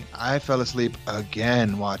movie, I fell asleep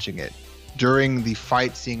again watching it during the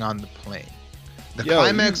fight scene on the plane. The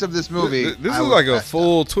climax of this movie. This is like a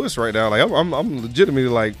full twist right now. Like I'm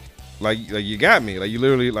legitimately like you got me. Like you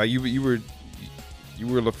literally like you were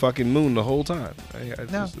the fucking moon the whole time.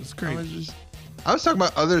 It's crazy. I was talking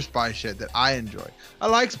about other spy shit that I enjoy. I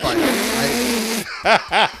like spy shit.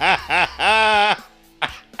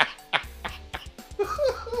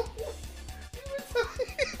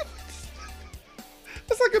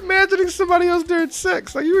 It's like imagining somebody else during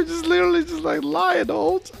sex. Like you were just literally just like lying the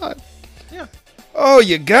whole time. Yeah. Oh,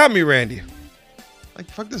 you got me, Randy. Like,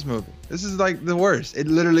 fuck this movie. This is like the worst. It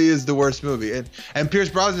literally is the worst movie. And Pierce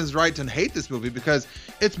Brosnan's right to hate this movie because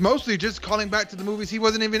it's mostly just calling back to the movies he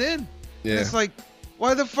wasn't even in. Yeah. And it's like,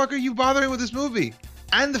 why the fuck are you bothering with this movie?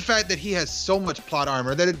 And the fact that he has so much plot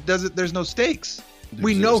armor that there's no stakes.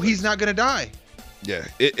 We know he's not gonna die. Yeah,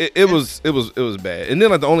 it was bad. And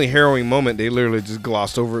then like the only harrowing moment, they literally just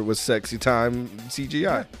glossed over it with sexy time CGI.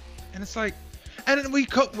 Yeah. And it's like, and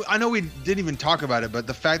I know we didn't even talk about it, but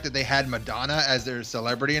the fact that they had Madonna as their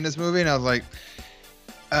celebrity in this movie, and I was like,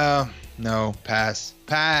 no, pass.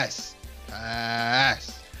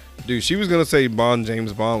 Dude, she was gonna say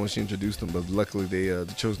James Bond when she introduced him, but luckily they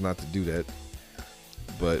chose not to do that.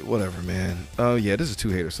 But whatever, man. Oh yeah, this is 2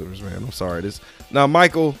 hater slippers, man. I'm sorry. Now,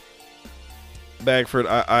 Michael Bagford,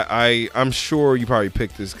 I'm sure you probably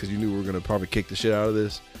picked this because you knew we were gonna probably kick the shit out of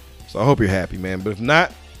this. So I hope you're happy, man. But if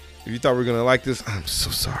not, if you thought we were gonna like this, I'm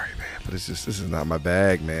so sorry, man. But this is not my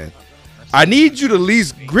bag, man. I need you to at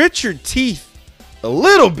least grit your teeth a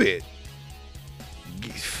little bit.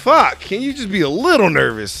 Fuck, can you just be a little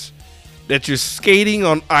nervous that you're skating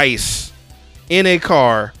on ice in a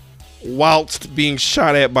car whilst being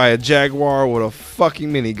shot at by a Jaguar with a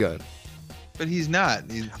fucking minigun? But he's not.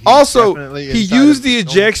 He's also, he used the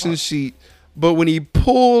ejection sheet, but when he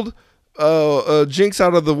pulled Jinx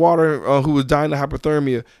out of the water, who was dying of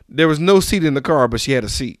hypothermia, there was no seat in the car, but she had a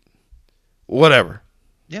seat. Whatever.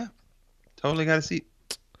 Yeah, totally got a seat.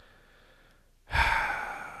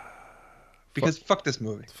 Because fuck this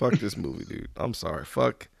movie. Fuck this movie, dude. I'm sorry.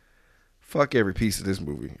 Fuck every piece of this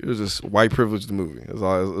movie. It was just white privilege. The movie. It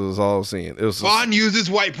was all I was saying. It was Bond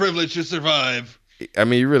uses white privilege to survive. I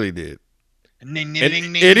mean, he really did. And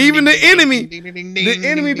even the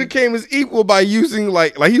enemy became his equal by using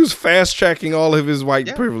like he was fast tracking all of his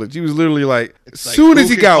white privilege. He was literally like, as soon as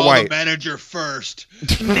he got white, the manager first.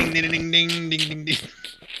 Ding, ding, ding, ding, ding, ding.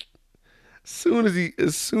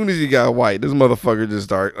 As soon as he got white, this motherfucker just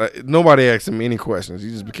started. Nobody asked him any questions.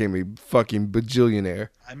 He just became a fucking bajillionaire.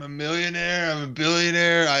 I'm a millionaire. I'm a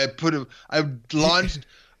billionaire. I launched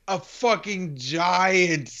a fucking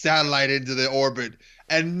giant satellite into the orbit.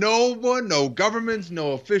 And no one, no governments,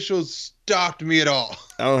 no officials stopped me at all.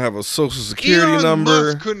 I don't have a social security Elon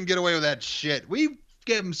number. Musk couldn't get away with that shit. We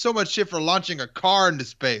gave him so much shit for launching a car into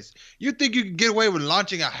space. You think you could get away with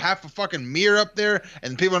launching a half a fucking mirror up there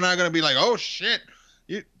and people are not going to be like, oh shit.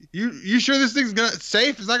 You sure this thing's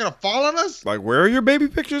safe? It's not going to fall on us? Like, where are your baby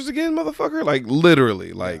pictures again, motherfucker? Like,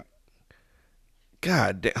 literally, like,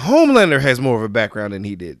 God damn. Homelander has more of a background than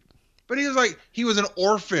he did. But he was an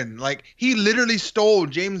orphan. Like, he literally stole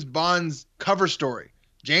James Bond's cover story.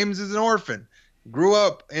 James is an orphan, grew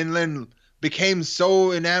up and then became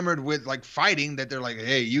so enamored with like fighting that they're like,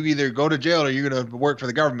 hey, you either go to jail or you're going to work for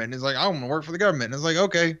the government. And he's like, I want to work for the government. And it's like,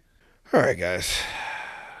 okay. All right, guys.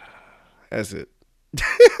 That's it.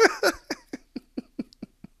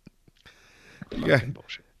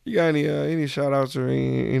 You got any shout outs or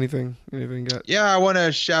anything got? Yeah, I want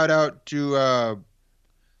to shout out to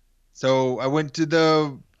so I went to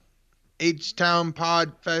the H-Town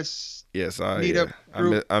Pod Fest. Yes, meetup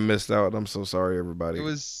group. I missed out. I'm so sorry, everybody. It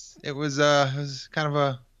was kind of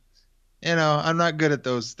a, I'm not good at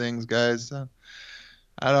those things, guys.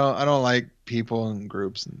 I don't like people and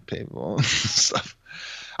groups and people and stuff.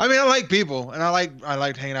 I mean, I like people, and I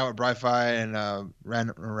liked hanging out with Bri-Fi and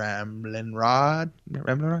Ramblin' Rod,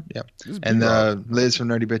 yeah, and Liz from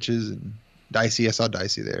Nerdy Bitches and Dicey. I saw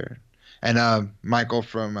Dicey there, and Michael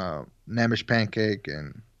from Namish Pancake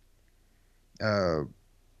and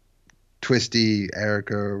Twisty,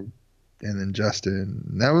 Erica, and then Justin.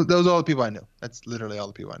 Those are all the people I knew. That's literally all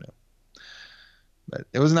the people I knew. But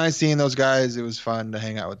it was nice seeing those guys. It was fun to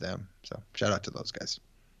hang out with them. So shout out to those guys.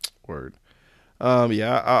 Word.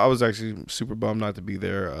 Yeah, I was actually super bummed not to be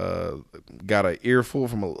there. Got an earful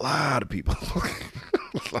from a lot of people.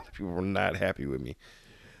 A lot of people were not happy with me.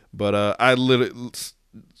 But I literally,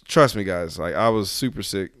 trust me, guys, like I was super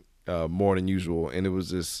sick more than usual, and it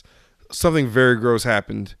was just something very gross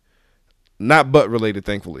happened. Not butt related,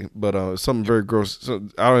 thankfully, but something very gross. So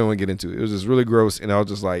I don't even want to get into it. It was just really gross, and I was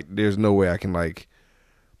just like, "There's no way I can like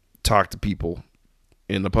talk to people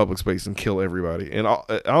in the public space and kill everybody." And I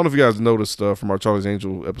don't know if you guys noticed from our Charlie's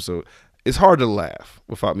Angel episode. It's hard to laugh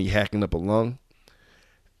without me hacking up a lung,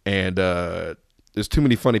 and there's too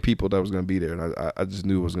many funny people that was going to be there, and I just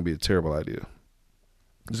knew it was going to be a terrible idea.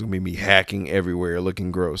 It was going to be me hacking everywhere,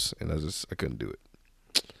 looking gross, and I couldn't do it.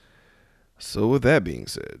 So with that being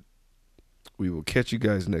said, we will catch you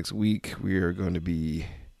guys next week. We are going to be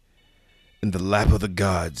in the lap of the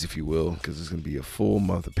gods, if you will, because it's going to be a full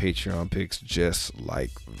month of Patreon picks just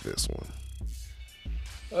like this one.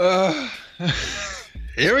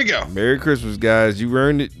 Here we go. Merry Christmas, guys. You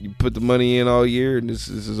earned it. You put the money in all year, and this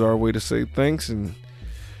is our way to say thanks. And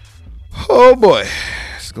oh boy,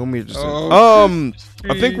 it's going to be interesting.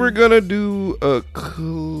 I think we're going to do a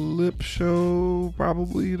clip show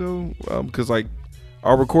probably, though, because like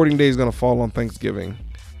our recording day is going to fall on Thanksgiving.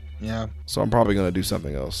 Yeah. So I'm probably going to do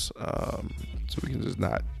something else. So we can just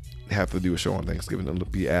not have to do a show on Thanksgiving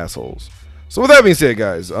and be assholes. So with that being said,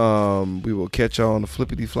 guys, we will catch y'all on the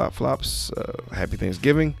flippity flop flops. Happy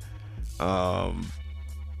Thanksgiving. Yeah,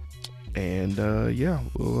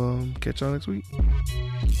 we'll catch y'all next week.